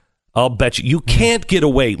 I'll bet you can't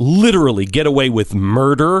literally get away with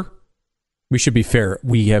murder. We should be fair.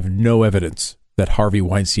 We have no evidence that Harvey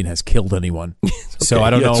Weinstein has killed anyone. So I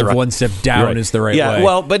don't know if one step down is the right way.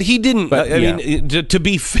 Well, but he didn't. But, I mean, to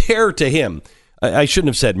be fair to him, I shouldn't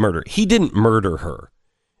have said murder. He didn't murder her.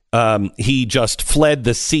 He just fled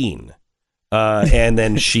the scene, and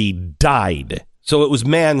then she died. So it was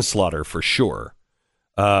manslaughter for sure.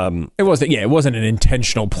 It wasn't. Yeah, it wasn't an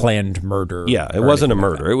intentional planned murder. Yeah, it wasn't a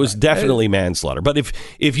murder. It was definitely manslaughter. But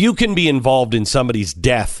if you can be involved in somebody's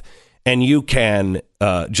death and you can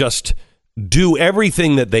just do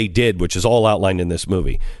everything that they did, which is all outlined in this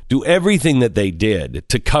movie, do everything that they did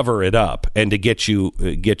to cover it up and to get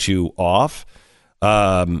you off,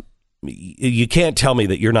 you can't tell me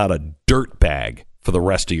that you're not a dirtbag for the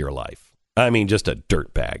rest of your life. I mean, just a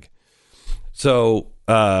dirtbag. So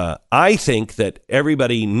I think that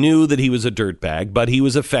everybody knew that he was a dirtbag, but he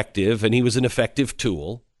was effective and he was an effective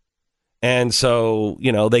tool. And so,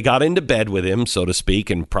 they got into bed with him, so to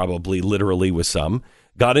speak, and probably literally with some,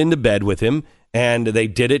 got into bed with him, and they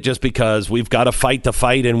did it just because we've got to fight the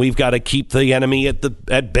fight and we've got to keep the enemy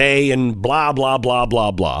at bay and blah, blah, blah,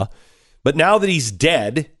 blah, blah. But now that he's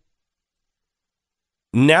dead,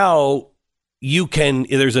 now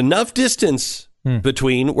there's enough distance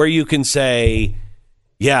between where you can say,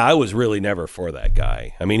 yeah, I was really never for that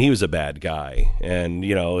guy. I mean, he was a bad guy, and,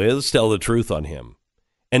 let's tell the truth on him.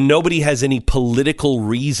 And nobody has any political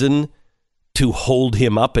reason to hold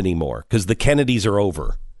him up anymore because the Kennedys are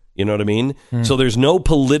over. You know what I mean? So there's no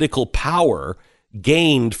political power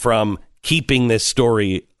gained from keeping this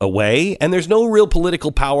story away, and there's no real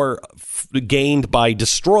political power gained by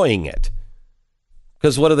destroying it.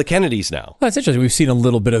 Because what are the Kennedys now? Well, that's interesting. We've seen a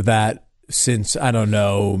little bit of that since, I don't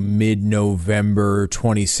know, mid-November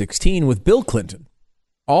 2016 with Bill Clinton.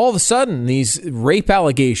 All of a sudden, these rape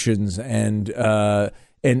allegations and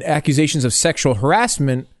accusations of sexual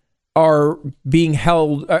harassment are being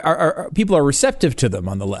held, people are receptive to them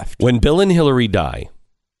on the left. When Bill and Hillary die,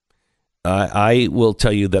 I will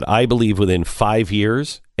tell you that I believe within 5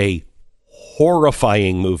 years, a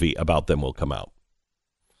horrifying movie about them will come out.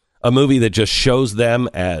 A movie that just shows them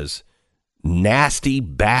as nasty,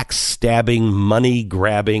 backstabbing,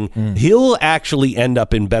 money-grabbing. He'll actually end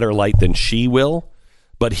up in better light than she will,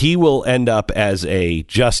 but he will end up as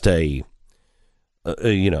just the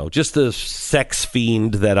sex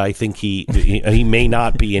fiend that I think he may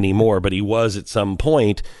not be anymore, but he was at some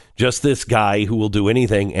point. Just this guy who will do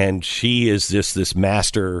anything, and she is just this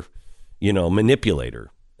master,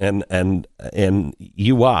 manipulator. And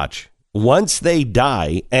you watch. Once they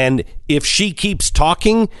die, and if she keeps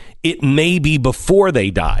talking, it may be before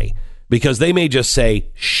they die, because they may just say,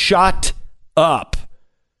 "Shut up,"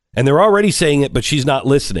 and they're already saying it, but she's not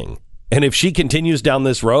listening. And if she continues down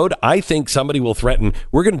this road, I think somebody will threaten,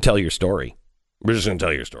 we're going to tell your story. We're just going to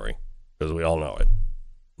tell your story because we all know it.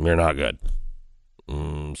 You're not good.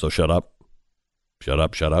 So shut up. Shut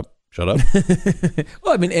up, shut up, shut up.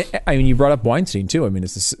 Well, I mean, you brought up Weinstein, too. I mean,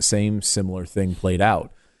 it's the same similar thing played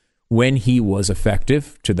out. When he was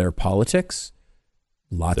effective to their politics,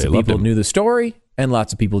 lots of people knew the story and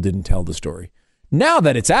lots of people didn't tell the story. Now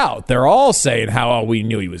that it's out, they're all saying how we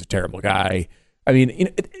knew he was a terrible guy. I mean,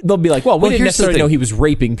 they'll be like, well, we didn't necessarily know he was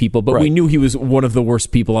raping people, but we knew he was one of the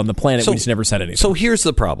worst people on the planet. We just never said anything. So here's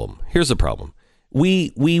the problem.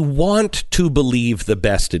 We want to believe the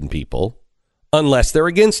best in people unless they're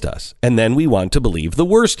against us. And then we want to believe the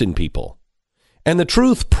worst in people. And the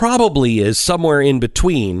truth probably is somewhere in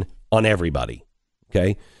between on everybody.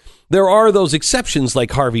 Okay. There are those exceptions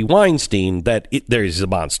like Harvey Weinstein that there's a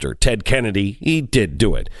monster. Ted Kennedy, he did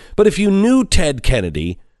do it. But if you knew Ted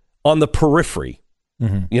Kennedy on the periphery,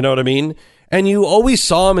 you know what I mean? And you always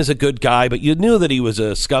saw him as a good guy, but you knew that he was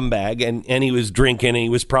a scumbag and he was drinking and he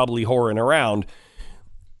was probably whoring around.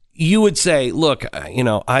 You would say, look, I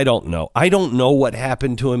don't know. I don't know what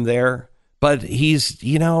happened to him there, but he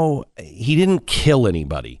didn't kill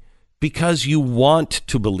anybody. Because you want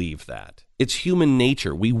to believe that. It's human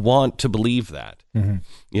nature. We want to believe that, and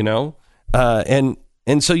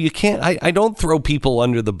so you can't, I don't throw people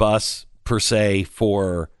under the bus per se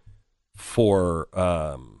for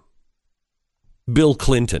Bill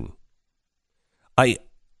Clinton.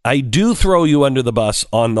 I do throw you under the bus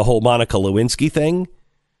on the whole Monica Lewinsky thing,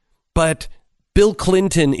 but Bill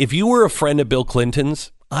Clinton, if you were a friend of Bill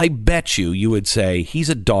Clinton's, I bet you would say he's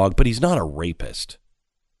a dog, but he's not a rapist.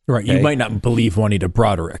 Right. Okay? You might not believe Juanita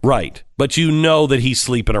Broderick. Right. But you know that he's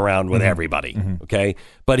sleeping around with everybody. Okay.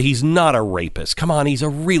 But he's not a rapist. Come on. He's a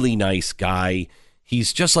really nice guy.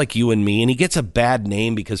 He's just like you and me. And he gets a bad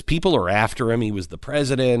name because people are after him. He was the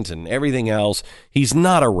president and everything else. He's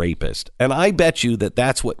not a rapist. And I bet you that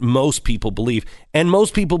that's what most people believe. And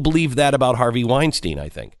most people believe that about Harvey Weinstein, I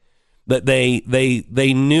think. That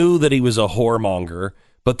they knew that he was a whoremonger,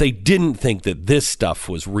 but they didn't think that this stuff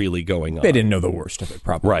was really going on. They didn't know the worst of it,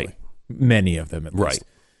 probably. Right. Many of them, at least.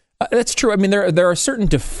 Right. That's true. I mean, there are certain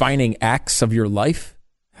defining acts of your life,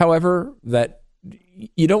 however, that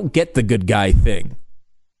you don't get the good guy thing,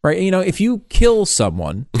 right? You know, if you kill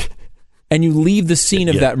someone and you leave the scene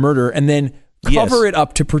of that murder and then cover it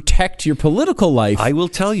up to protect your political life, I will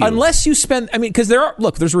tell you. Unless you spend, I mean, because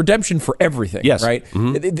there's redemption for everything, yes. right?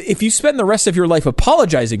 Mm-hmm. If you spend the rest of your life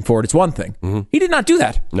apologizing for it, it's one thing. Mm-hmm. He did not do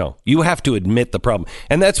that. No, you have to admit the problem.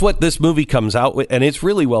 And that's what this movie comes out with, and it's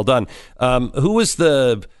really well done. Who was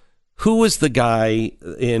the guy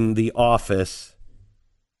in The Office,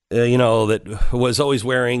 that was always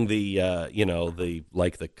wearing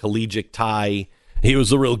the collegiate tie? He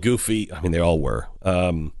was the real goofy. I mean, they all were.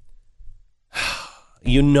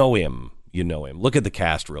 You know him. Look at the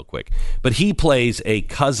cast real quick. But he plays a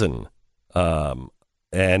cousin,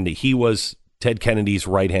 and he was Ted Kennedy's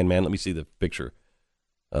right-hand man. Let me see the picture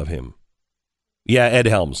of him. Yeah, Ed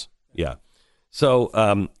Helms. Yeah.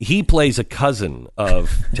 So he plays a cousin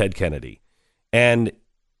of Ted Kennedy. And,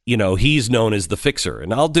 he's known as the fixer.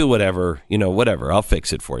 And I'll do whatever. I'll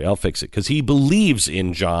fix it for you. I'll fix it. Because he believes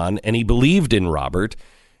in John, and he believed in Robert.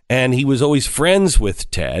 And he was always friends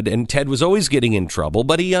with Ted, and Ted was always getting in trouble,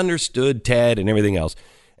 but he understood Ted and everything else.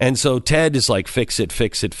 And so Ted is like, fix it,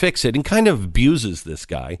 fix it, fix it, and kind of abuses this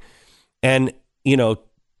guy. And,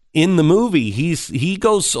 in the movie, he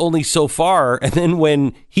goes only so far, and then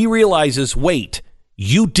when he realizes, wait,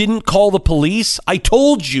 you didn't call the police? I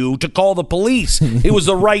told you to call the police. It was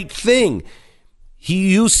the right thing.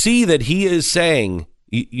 You see that he is saying,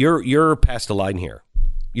 you're past the line here.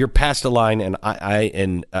 You're past the line, and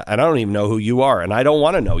I don't even know who you are, and I don't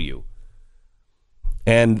want to know you.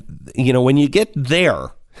 And when you get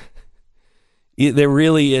there, there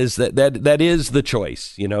really is that is the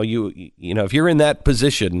choice. If you're in that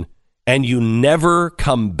position and you never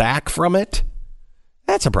come back from it,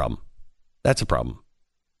 that's a problem. That's a problem.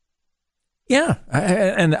 Yeah,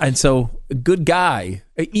 and so good guy,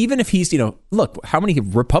 even if he's, look, how many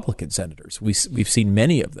Republican senators, we've seen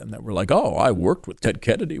many of them that were like, oh, I worked with Ted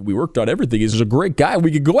Kennedy. We worked on everything. He's a great guy.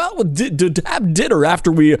 We could go out to have dinner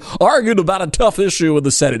after we argued about a tough issue in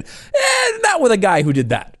the Senate. Not with a guy who did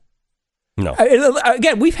that. No.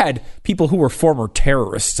 Again, we've had people who were former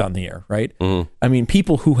terrorists on the air, right? Mm. I mean,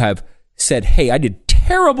 people who have said, hey, I did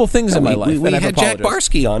terrible things in my life. We had Jack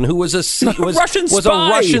Barsky on, who was a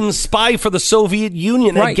Russian spy for the Soviet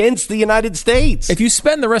Union against the United States. If you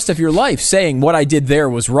spend the rest of your life saying what I did there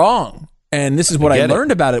was wrong, and this is what I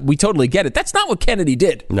learned about it, we totally get it. That's not what Kennedy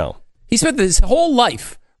did. No. He spent his whole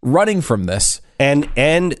life running from this. And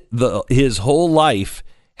his whole life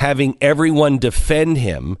having everyone defend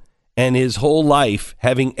him, and his whole life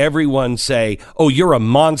having everyone say, oh, you're a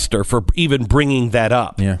monster for even bringing that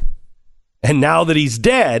up. Yeah. And now that he's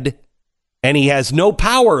dead and he has no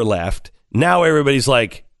power left, now everybody's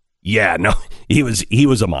like, yeah, no, he was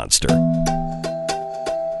a monster.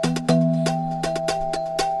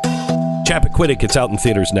 Chappaquiddick, it's out in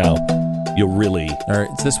theaters now. You'll really... All right,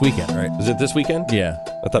 it's this weekend, right? Is it this weekend? Yeah.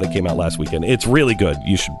 I thought it came out last weekend. It's really good.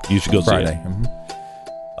 You should go Friday. See it. Mm-hmm.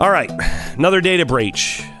 All right, another data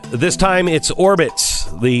breach. This time it's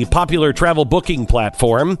Orbitz, the popular travel booking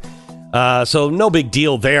platform. So no big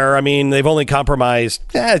deal there. I mean, they've only compromised,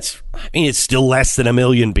 it's still less than 1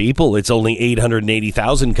 million people. It's only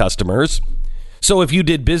 880,000 customers. So if you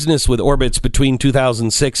did business with Orbitz between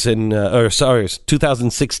 2016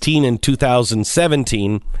 and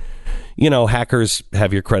 2017, hackers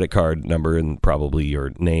have your credit card number and probably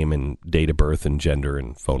your name and date of birth and gender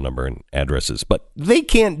and phone number and addresses. But they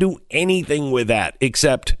can't do anything with that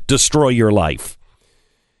except destroy your life.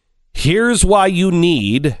 Here's why you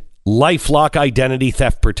need LifeLock identity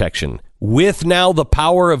theft protection. With now the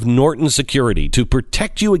power of Norton Security to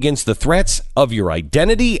protect you against the threats of your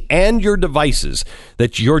identity and your devices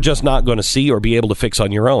that you're just not going to see or be able to fix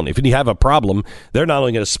on your own. If you have a problem, they're not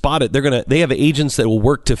only going to spot it, they have agents that will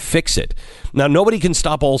work to fix it. Now, nobody can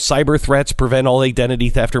stop all cyber threats, prevent all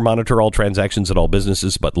identity theft, or monitor all transactions at all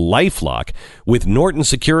businesses, but LifeLock with Norton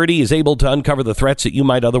Security is able to uncover the threats that you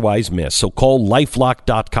might otherwise miss. So call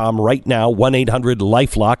LifeLock.com right now,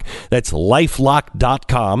 1-800-LifeLock. That's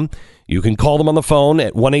LifeLock.com. You can call them on the phone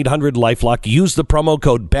at 1-800-LifeLock. Use the promo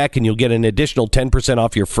code BECK and you'll get an additional 10%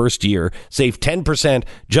 off your first year. Save 10%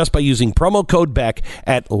 just by using promo code BECK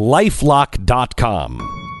at LifeLock.com.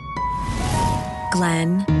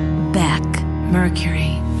 Glenn Beck,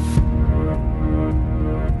 Mercury.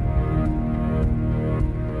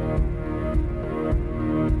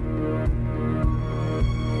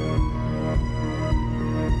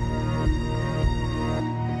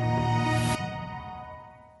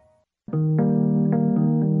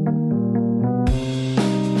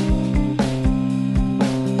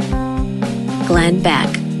 Glenn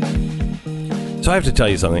Beck. So I have to tell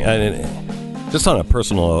you something. Just on a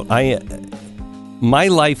personal note, my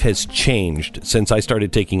life has changed since I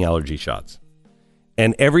started taking allergy shots.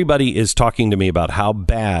 And everybody is talking to me about how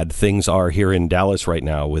bad things are here in Dallas right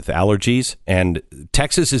now with allergies. And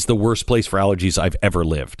Texas is the worst place for allergies I've ever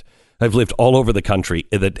lived. I've lived all over the country.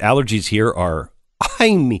 The allergies here are,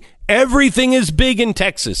 everything is big in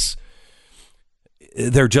Texas.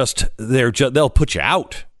 They'll put you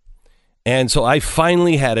out. And so I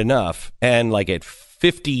finally had enough. And like at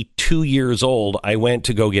 52 years old, I went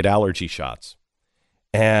to go get allergy shots.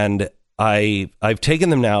 And I've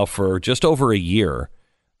taken them now for just over a year.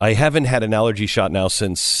 I haven't had an allergy shot now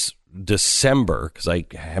since December because I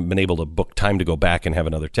haven't been able to book time to go back and have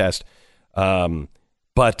another test.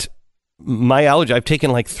 But my allergy, I've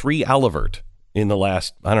taken like 3 Alavert in the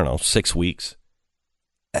last, 6 weeks.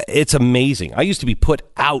 It's amazing. I used to be put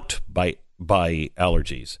out by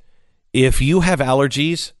allergies. If you have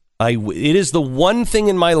allergies, it is the one thing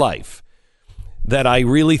in my life that I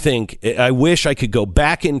really think I wish I could go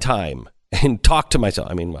back in time and talk to myself.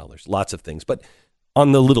 I mean, well, there's lots of things, but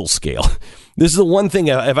on the little scale, this is the one thing.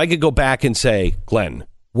 If I could go back and say, Glenn,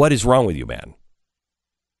 what is wrong with you, man?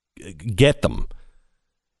 Get them.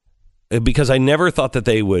 Because I never thought that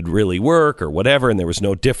they would really work or whatever, and there was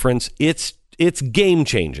no difference. It's game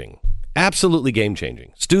changing. Absolutely game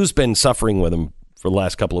changing. Stu's been suffering with them for the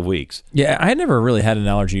last couple of weeks. Yeah, I never really had an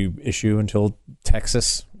allergy issue until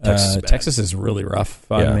Texas. Texas is really rough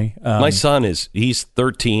on me. My son he's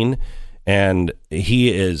 13 and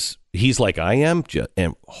he's like I am,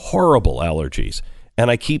 and horrible allergies.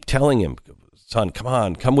 And I keep telling him, son,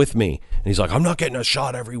 come with me. And he's like, I'm not getting a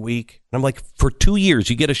shot every week. And I'm like, for 2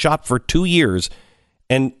 years, you get a shot for 2 years.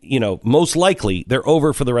 And, most likely they're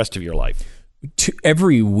over for the rest of your life.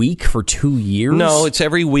 Every week for 2 years? No, it's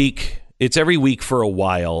every week. It's every week for a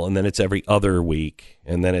while, and then it's every other week,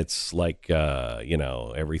 and then it's like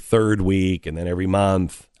every third week, and then every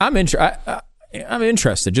month. I'm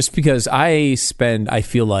interested just because I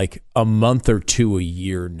feel like a month or two a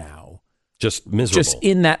year now, just miserable, just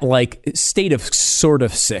in that like state of sort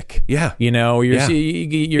of sick. Yeah,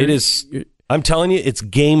 it is. I'm telling you, it's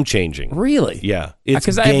game changing. Really? Yeah, it's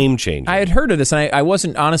game changing. I had heard of this, and I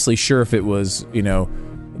wasn't honestly sure if it was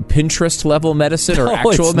Pinterest level medicine or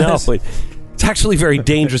actual medicine. No, it's actually very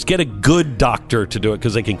dangerous. Get a good doctor to do it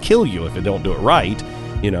because they can kill you if you don't do it right.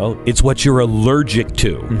 It's what you're allergic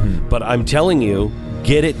to. Mm-hmm. But I'm telling you,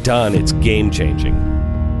 get it done. It's game changing.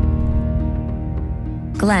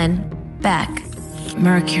 Glenn Beck,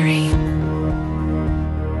 Mercury.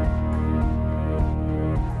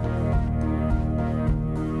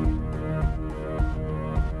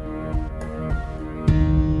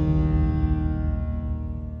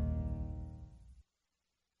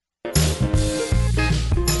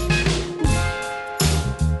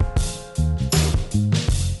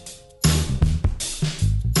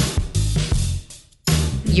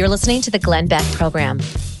 You're listening to the Glenn Beck program.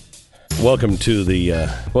 Welcome to the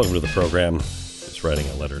program. Just writing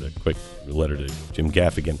a quick letter to Jim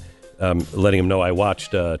Gaffigan, letting him know I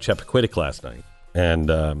watched Chappaquiddick last night, and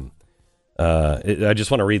I just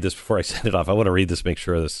want to read this before I send it off. I want to read this, make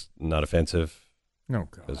sure this is not offensive. No,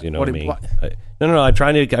 God. Because me. No. I'm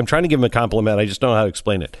trying to give him a compliment. I just don't know how to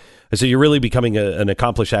explain it. I said, you're really becoming an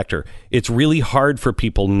accomplished actor. It's really hard for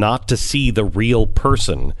people not to see the real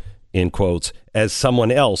person, in quotes, as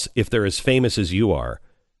someone else if they're as famous as you are.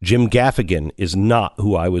 Jim Gaffigan is not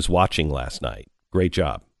who I was watching last night. Great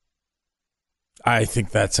job. I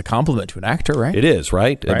think that's a compliment to an actor, right? It is,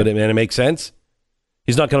 right? But it makes sense.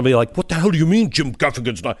 He's not going to be like, what the hell do you mean Jim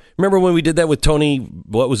Gaffigan's not? Remember when we did that with Tony,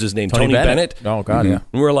 what was his name? Tony Bennett? Oh, God, yeah.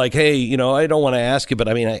 And we're like, hey, I don't want to ask you, but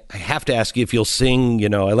I have to ask you if you'll sing,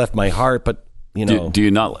 I left my heart, but Do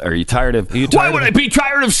you not? Are you tired of? Why would I be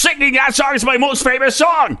tired of singing that song? It's my most famous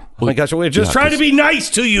song. Oh my gosh, we're just trying to be nice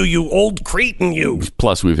to you, you old cretin, you.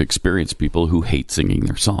 Plus, we've experienced people who hate singing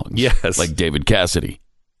their songs. Yes, like David Cassidy.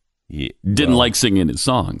 Didn't like singing his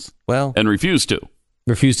songs. Well, and refused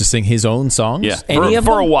to sing his own songs. Yeah,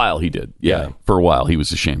 for a while he did. Yeah, for a while he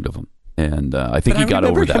was ashamed of them, and I think he got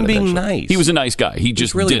over that. Him being nice. He was a nice guy. He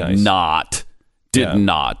just really did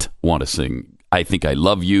not want to sing I Think I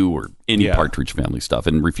Love You or any Partridge Family stuff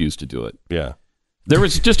and refused to do it. Yeah. There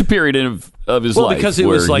was just a period of his life. Well, because it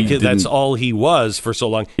was like that's all he was for so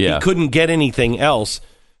long. Yeah. He couldn't get anything else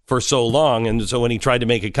for so long. And so when he tried to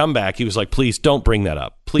make a comeback, he was like, please don't bring that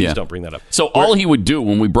up. Please don't bring that up. So all he would do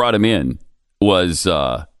when we brought him in was,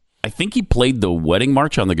 I think he played the wedding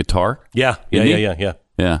march on the guitar. Yeah.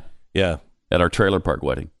 At our trailer park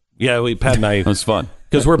wedding. Yeah, Pat and I. It was fun.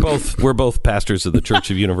 Because we're both pastors of the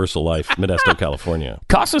Church of Universal Life, Modesto, California.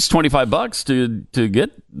 Cost us $25 to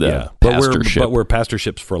get the but pastorship. we're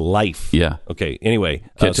pastorships for life. Yeah. Okay. Anyway,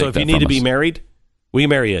 Can't so take if you that need to from be us. married, we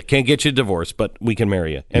marry you. Can't get you a divorce, but we can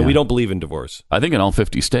marry you, and we don't believe in divorce. I think in all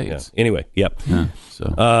 50 states. Yeah. Anyway, yep. Yeah,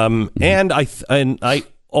 so. And I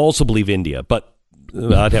also believe India, but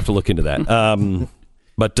I'd have to look into that.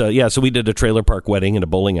 So we did a trailer park wedding in a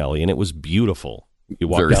bowling alley, and it was beautiful. You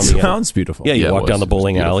walk down the sounds beautiful. Yeah, you walk down the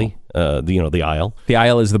bowling alley. The aisle. The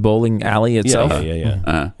aisle is the bowling alley itself.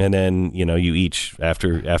 Yeah. And then you each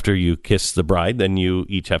after you kiss the bride, then you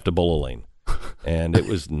each have to bowl a lane, and it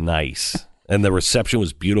was nice. And the reception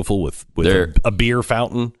was beautiful with a beer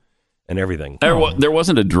fountain and everything. There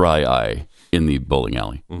wasn't a dry eye in the bowling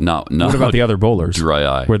alley. No. What about the other bowlers? Dry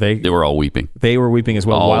eye. They were all weeping. They were weeping as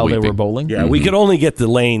well All while they weeping. were bowling? Yeah, we could only get the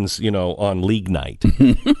lanes, on league night.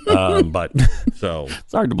 But so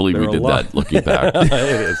it's hard to believe we did that looking back. It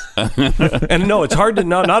is. And no, it's hard to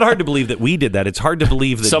not hard to believe that we did that. It's hard to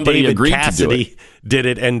believe that Somebody David agreed to do Cassidy did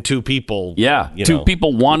it, and two people. Yeah, two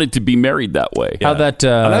people wanted to be married that way. Yeah. How that?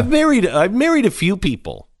 And I've married a few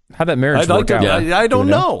people. How that marriage I'd work like to, out? I don't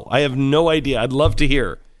know. I have no idea. I'd love to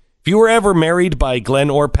hear. If you were ever married by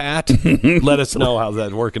Glenn or Pat, let us know how's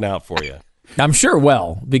that working out for you. I'm sure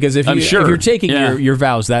because if you're taking your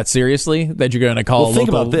vows that seriously, that you're going to call a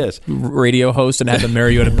think local about this. radio host and have them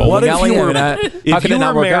marry you at a bowling alley. How could it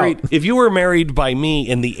not work out? If you were married by me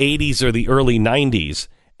in the 80s or the early 90s,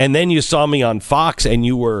 and then you saw me on Fox and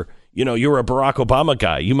you were a Barack Obama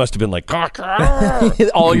guy, you must have been like,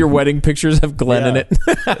 all your wedding pictures have Glenn in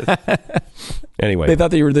it. Anyway, they thought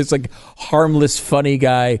that you were this harmless, funny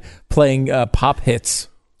guy playing pop hits.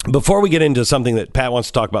 Before we get into something that Pat wants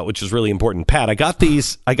to talk about, which is really important, Pat, I got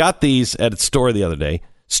these at a store the other day.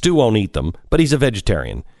 Stu won't eat them, but he's a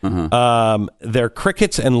vegetarian. They're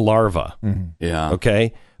crickets and larvae. Mm-hmm. Yeah.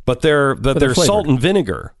 Okay, but they're salt and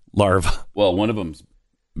vinegar larvae. Well, one of them's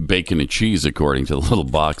bacon and cheese, according to the little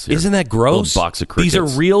box here. Isn't that gross? Little box of crickets. These are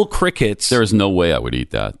real crickets. There is no way I would eat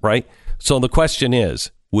that. Right. So the question is,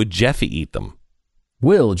 would Jeffy eat them?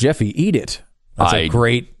 Will Jeffy eat it? That's a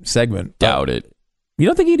great segment. Doubt it. You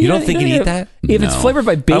don't think he'd eat it? You don't think he'd eat that? If it's flavored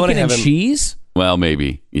by bacon and him- cheese? Well,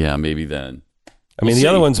 maybe. Yeah, maybe then. I mean, the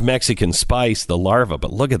other one's Mexican spice, the larva,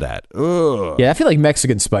 but look at that. Ugh. Yeah, I feel like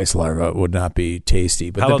Mexican spice larva would not be tasty,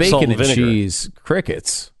 but How the about salt bacon and and vinegar? cheese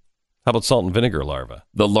crickets. How about salt and vinegar larva?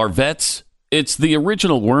 The larvettes, it's the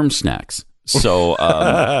original worm snacks. So,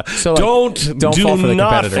 don't fall for the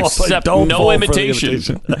competitors. Except don't no fall for the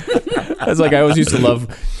imitation. That's like I always used to love.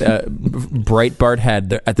 Breitbart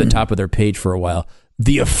had at the top of their page for a while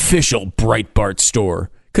the official Breitbart store,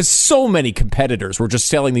 because so many competitors were just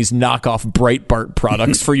selling these knockoff Breitbart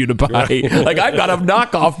products for you to buy. Like, I've got a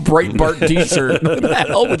knockoff Breitbart T-shirt. Who the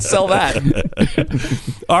hell would sell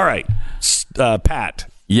that? All right,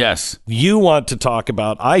 Pat. Yes, you want to talk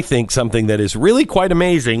about, I think, something that is really quite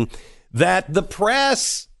amazing, that the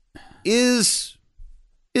press is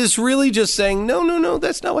really just saying, no,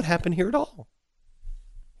 that's not what happened here at all.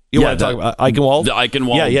 You want to talk about Eichenwald? The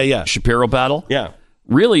Eichenwald Yeah. Shapiro battle? Yeah.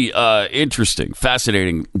 Really interesting,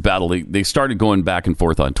 fascinating battle. They started going back and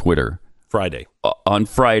forth on Twitter. On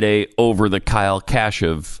Friday over the Kyle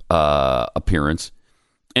Kashuv appearance.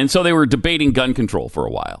 And so they were debating gun control for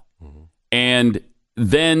a while. Mm-hmm. And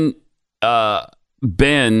then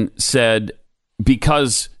Ben said,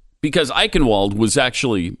 because Eichenwald was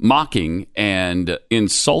actually mocking and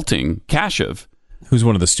insulting Kashuv, who's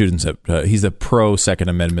one of the students at he's a pro Second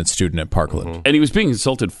Amendment student at Parkland, Mm-hmm. and he was being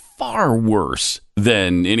insulted far worse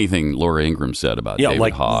than anything Laura Ingraham said about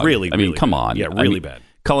David Hogg. Really, I mean, really come bad. on, Yeah, really bad.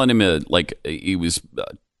 Calling him he was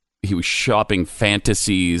shopping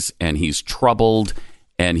fantasies, and he's troubled.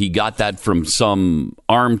 And he got that from some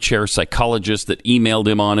armchair psychologist that emailed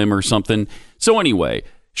him on him or something. So anyway,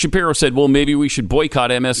 Shapiro said, well, maybe we should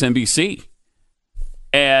boycott MSNBC.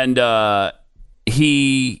 And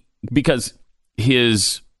because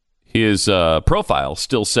his profile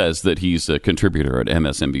still says that he's a contributor at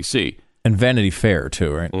MSNBC. And Vanity Fair,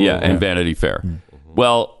 too, right? Yeah, and Vanity Fair. Mm-hmm.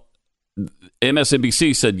 Well,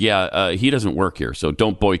 MSNBC said, he doesn't work here, so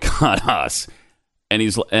don't boycott us.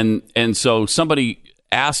 And so somebody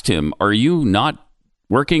asked him, are you not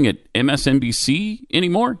working at MSNBC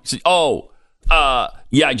anymore? He said,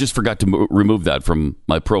 I just forgot to remove that from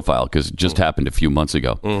my profile because it just happened a few months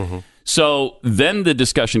ago. Mm-hmm. So then the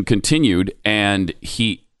discussion continued, and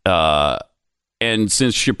and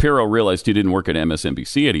since Shapiro realized he didn't work at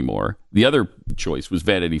MSNBC anymore, the other choice was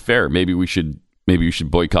Vanity Fair. Maybe we should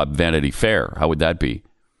boycott Vanity Fair. How would that be?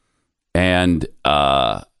 And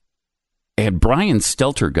Brian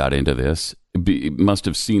Stelter got into this. Must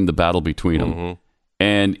have seen the battle between them. Mm-hmm.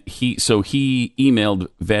 And he emailed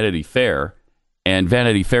Vanity Fair, and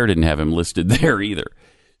Vanity Fair didn't have him listed there either.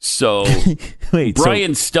 So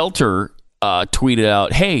Brian Stelter tweeted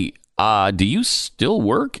out, "Hey, do you still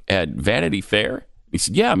work at Vanity Fair?" He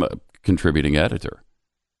said, "Yeah, I'm a contributing editor."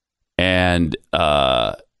 And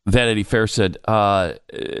Vanity Fair said,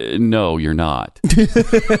 "No, you're not."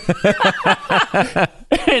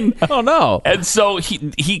 Oh no! And so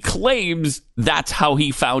he claims that's how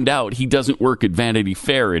he found out he doesn't work at Vanity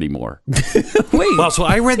Fair anymore. Wait, well, so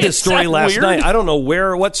I read this story last weird? night. I don't know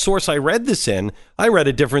what source I read this in. I read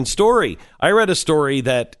a different story. I read a story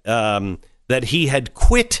that that he had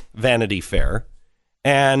quit Vanity Fair,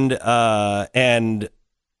 and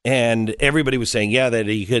everybody was saying, yeah, that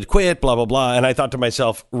he could quit, blah blah blah. And I thought to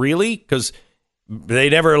myself, really? Because they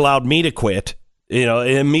never allowed me to quit.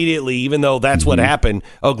 Immediately, even though that's what happened.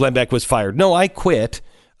 Oh, Glenn Beck was fired. No, I quit.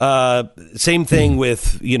 Same thing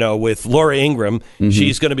with Laura Ingraham.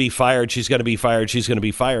 She's going to be fired. She's going to be fired. She's going to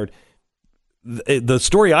be fired. The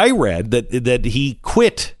story I read that he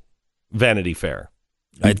quit Vanity Fair.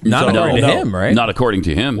 Not according to him, right? Not according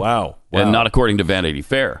to him. Wow. And not according to Vanity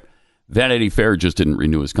Fair. Vanity Fair just didn't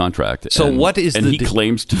renew his contract. So what is he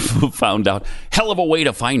claims to have found out. Hell of a way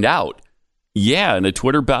to find out. Yeah, in a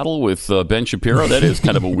Twitter battle with Ben Shapiro, that is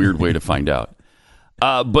kind of a weird way to find out.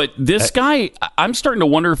 But this guy, I'm starting to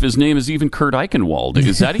wonder if his name is even Kurt Eichenwald.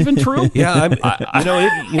 Is that even true? Yeah,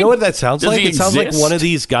 you know what that sounds like? It sounds like one of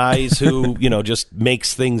these guys who just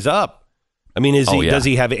makes things up. I mean, does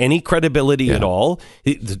he have any credibility at all?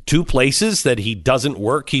 The two places that he doesn't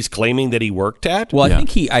work, he's claiming that he worked at. Well, I think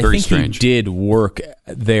he did work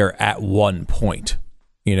there at one point.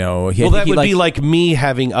 That would be like me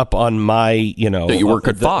having up on my, that you work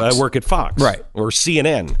at Fox. I work at Fox, right, or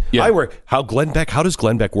CNN. Yeah. How does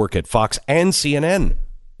Glenn Beck work at Fox and CNN?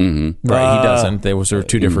 Mm-hmm. Right, he doesn't. They were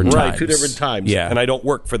two different times. Right, 2 different times. Yeah, and I don't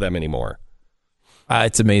work for them anymore.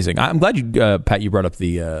 It's amazing. I'm glad you, Pat, you brought up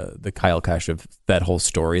the Kyle Cash of that whole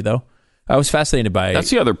story, though. I was fascinated by...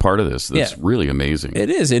 That's the other part of this that's really amazing. It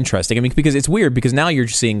is interesting. I mean, because it's weird, because now you're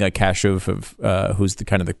seeing a Kashov of who's the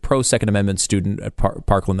kind of the pro-Second Amendment student at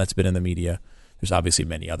Parkland that's been in the media. There's obviously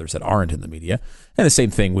many others that aren't in the media. And the same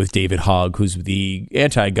thing with David Hogg, who's the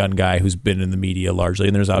anti-gun guy who's been in the media largely,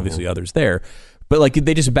 and there's obviously others there. But like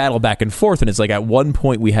they just battle back and forth, and it's like at one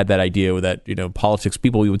point we had that idea that politics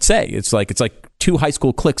people we would say it's like two high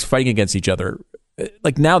school cliques fighting against each other.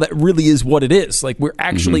 Like now that really is what it is. Like we're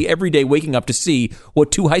actually every day waking up to see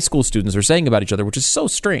what two high school students are saying about each other, which is so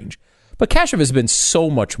strange. But Kashov has been so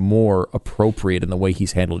much more appropriate in the way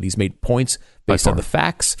he's handled it. He's made points based on the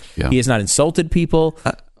facts. Yeah. He has not insulted people.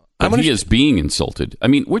 He is being insulted. I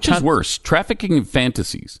mean, which is worse, trafficking in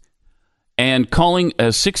fantasies and calling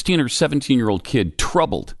a 16 or 17-year-old kid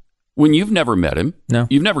troubled when you've never met him,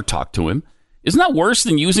 you've never talked to him. Isn't that worse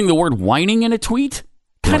than using the word whining in a tweet?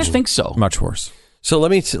 Kind of think so. Much worse. So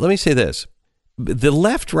let me say this. The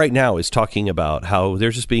left right now is talking about how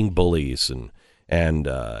they're just being bullies and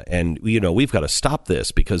we've got to stop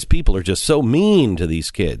this because people are just so mean to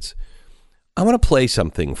these kids. I want to play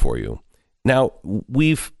something for you. Now,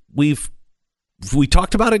 we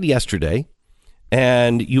talked about it yesterday,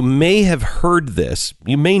 and you may have heard this.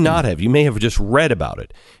 You may not have. You may have just read about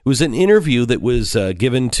it. It was an interview that was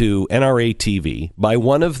given to NRA TV by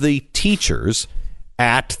one of the teachers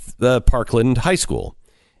at the Parkland High School.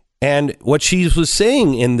 And what she was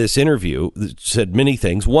saying in this interview said many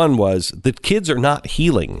things. One was the kids are not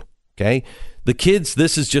healing. Okay. The kids,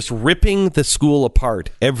 this is just ripping the school apart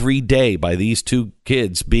every day by these two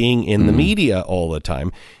kids being in the media all the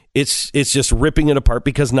time. It's just ripping it apart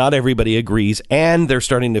because not everybody agrees. And they're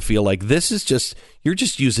starting to feel like this is just, you're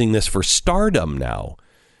just using this for stardom now.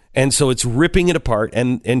 And so it's ripping it apart.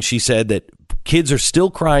 And she said that kids are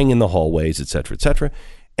still crying in the hallways, et cetera, et cetera.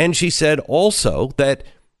 And she said also that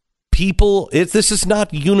this is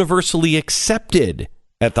not universally accepted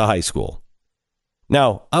at the high school.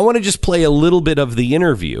 Now, I want to just play a little bit of the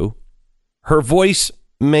interview. Her voice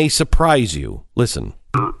may surprise you. Listen.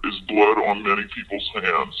 There is blood on many people's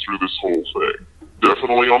hands through this whole thing.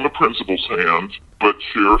 Definitely on the principal's hand, but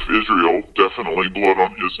Sheriff Israel, definitely blood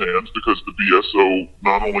on his hands because the BSO,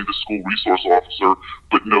 not only the school resource officer,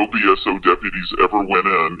 but no BSO deputies ever went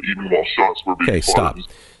in, even while shots were being fired. Stop.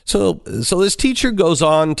 So this teacher goes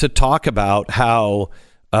on to talk about how,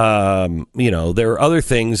 there are other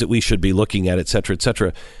things that we should be looking at, et cetera, et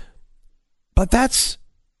cetera. But that's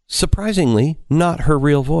surprisingly not her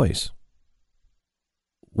real voice.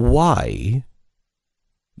 Why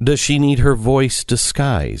does she need her voice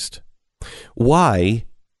disguised? Why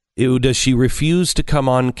does she refuse to come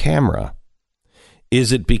on camera?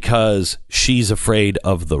 Is it because she's afraid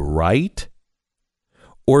of the right?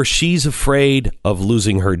 or she's afraid of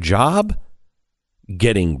losing her job,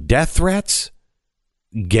 getting death threats,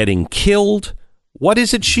 getting killed. What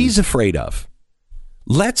is it she's afraid of?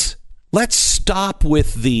 Let's stop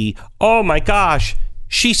with the, oh my gosh,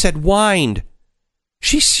 she said whined.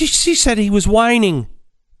 She said he was whining.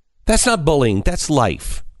 That's not bullying. That's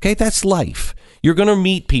life. Okay, that's life. You're going to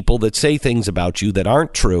meet people that say things about you that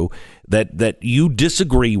aren't true, that you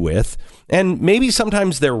disagree with, and maybe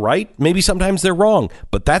sometimes they're right, maybe sometimes they're wrong,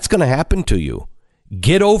 but that's going to happen to you.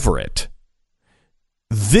 Get over it.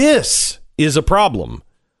 This is a problem.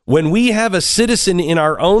 When we have a citizen in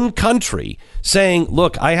our own country saying,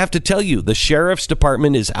 look, I have to tell you, the sheriff's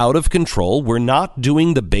department is out of control. We're not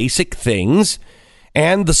doing the basic things.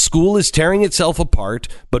 And the school is tearing itself apart.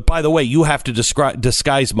 But by the way, you have to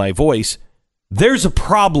disguise my voice. There's a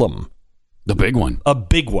problem. The big one. A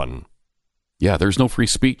big one. Yeah, there's no free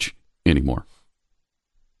speech anymore.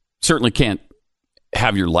 Certainly can't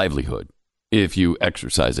have your livelihood if you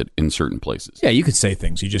exercise it in certain places. Yeah, you could say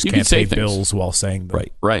things. You just can't pay bills while saying them.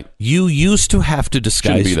 Right. You used to have to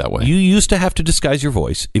disguise. Shouldn't be that way. You used to have to disguise your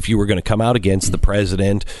voice if you were going to come out against the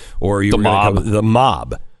president or you were going to the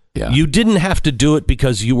mob. Yeah. You didn't have to do it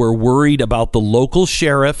because you were worried about the local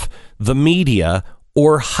sheriff, the media,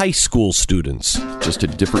 or high school students. Just a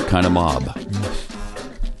different kind of mob.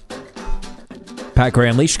 Pat Gray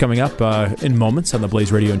Unleashed coming up in moments on the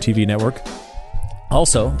Blaze Radio and TV network.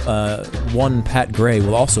 Also, one Pat Gray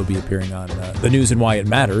will also be appearing on The News and Why It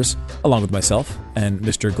Matters, along with myself and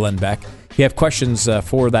Mr. Glenn Beck. If you have questions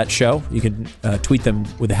for that show, you can tweet them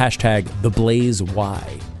with the hashtag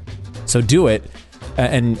TheBlazeWhy. So do it.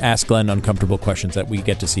 And ask Glenn uncomfortable questions that we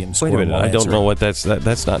get to see him squirm. Wait a minute, I don't know what that's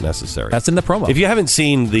not necessary. That's in the promo. If you haven't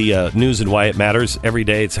seen the News and Why It Matters, every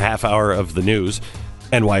day it's a half hour of the news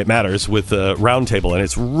and why it matters with the roundtable, and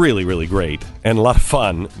it's really, really great and a lot of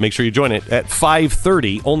fun. Make sure you join it at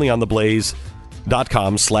 5:30 only on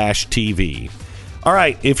theblaze.com/TV. All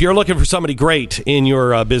right, if you're looking for somebody great in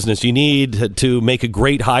your business, you need to make a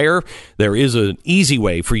great hire. There is an easy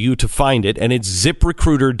way for you to find it, and it's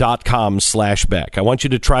ZipRecruiter.com/Beck. I want you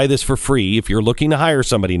to try this for free. If you're looking to hire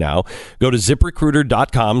somebody now, go to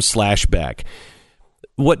ZipRecruiter.com/Beck.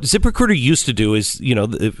 What ZipRecruiter used to do is, you know,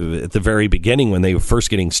 at the very beginning when they were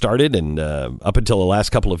first getting started and up until the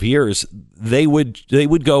last couple of years, they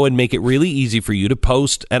would go and make it really easy for you to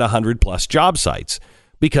post at 100+ job sites,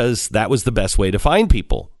 because that was the best way to find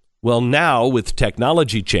people. Well, now with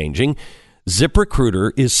technology changing,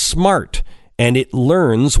 ZipRecruiter is smart, and it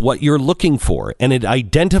learns what you're looking for, and it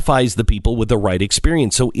identifies the people with the right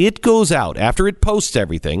experience. So it goes out, after it posts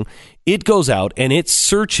everything, it goes out and it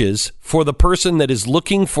searches for the person that is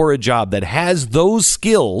looking for a job that has those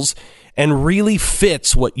skills and really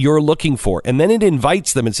fits what you're looking for. And then it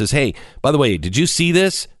invites them and says, hey, by the way, did you see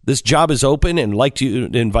this? This job is open and like to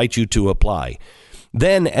invite you to apply.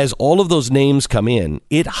 Then, as all of those names come in,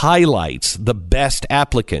 it highlights the best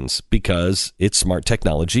applicants because it's smart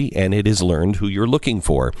technology and it has learned who you're looking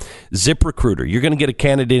for. ZipRecruiter, you're going to get a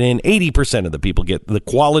candidate in. 80% of the people get the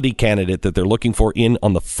quality candidate that they're looking for in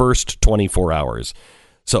on the first 24 hours.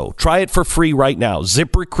 So try it for free right now.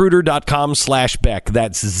 ZipRecruiter.com/Beck.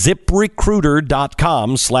 That's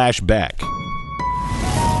ZipRecruiter.com/Beck.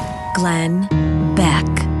 Glenn Beck,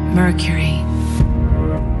 Mercury.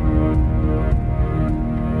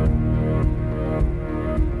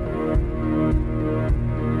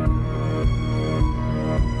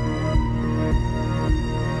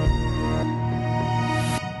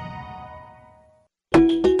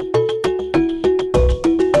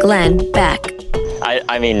 Glenn Beck.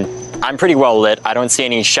 I mean, I'm pretty well lit. I don't see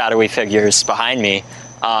any shadowy figures behind me.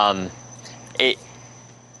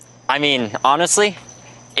 Honestly,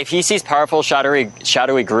 if he sees powerful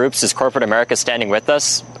shadowy groups, is corporate America standing with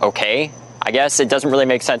us? Okay, I guess it doesn't really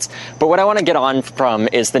make sense. But what I want to get on from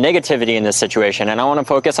is the negativity in this situation, and I want to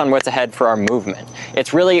focus on what's ahead for our movement.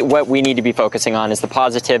 It's really what we need to be focusing on is the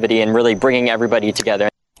positivity and really bringing everybody together.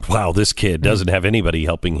 Wow, this kid doesn't have anybody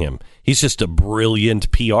helping him. He's just a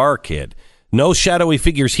brilliant PR kid. No shadowy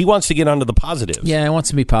figures. He wants to get onto the positive. Yeah, he wants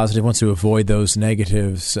to be positive, wants to avoid those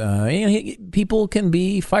negatives. People can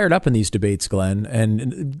be fired up in these debates, Glenn,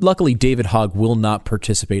 and luckily David Hogg will not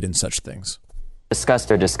participate in such things.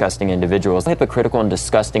 They're disgusting individuals. Hypocritical and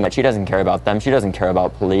disgusting. She doesn't care about them. She doesn't care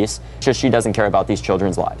about police. She doesn't care about these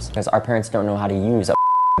children's lives. Because our parents don't know how to use a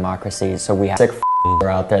democracy, so we have sick are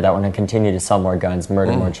out there that want to continue to sell more guns,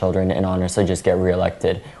 murder more children, and honestly just get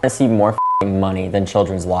reelected. I want to see more money than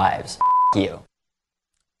children's lives. You.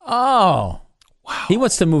 Oh. Wow. He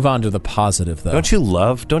wants to move on to the positive, though. Don't you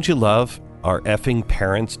love our effing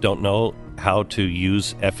parents don't know how to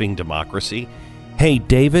use effing democracy? Hey,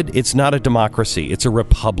 David, it's not a democracy. It's a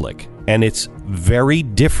republic. And it's very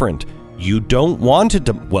different. You don't want it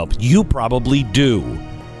to... Well, you probably do.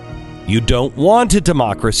 You don't want a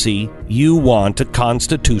democracy. You want a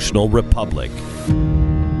constitutional republic.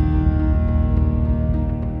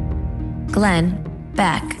 Glenn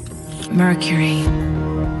Beck, Mercury.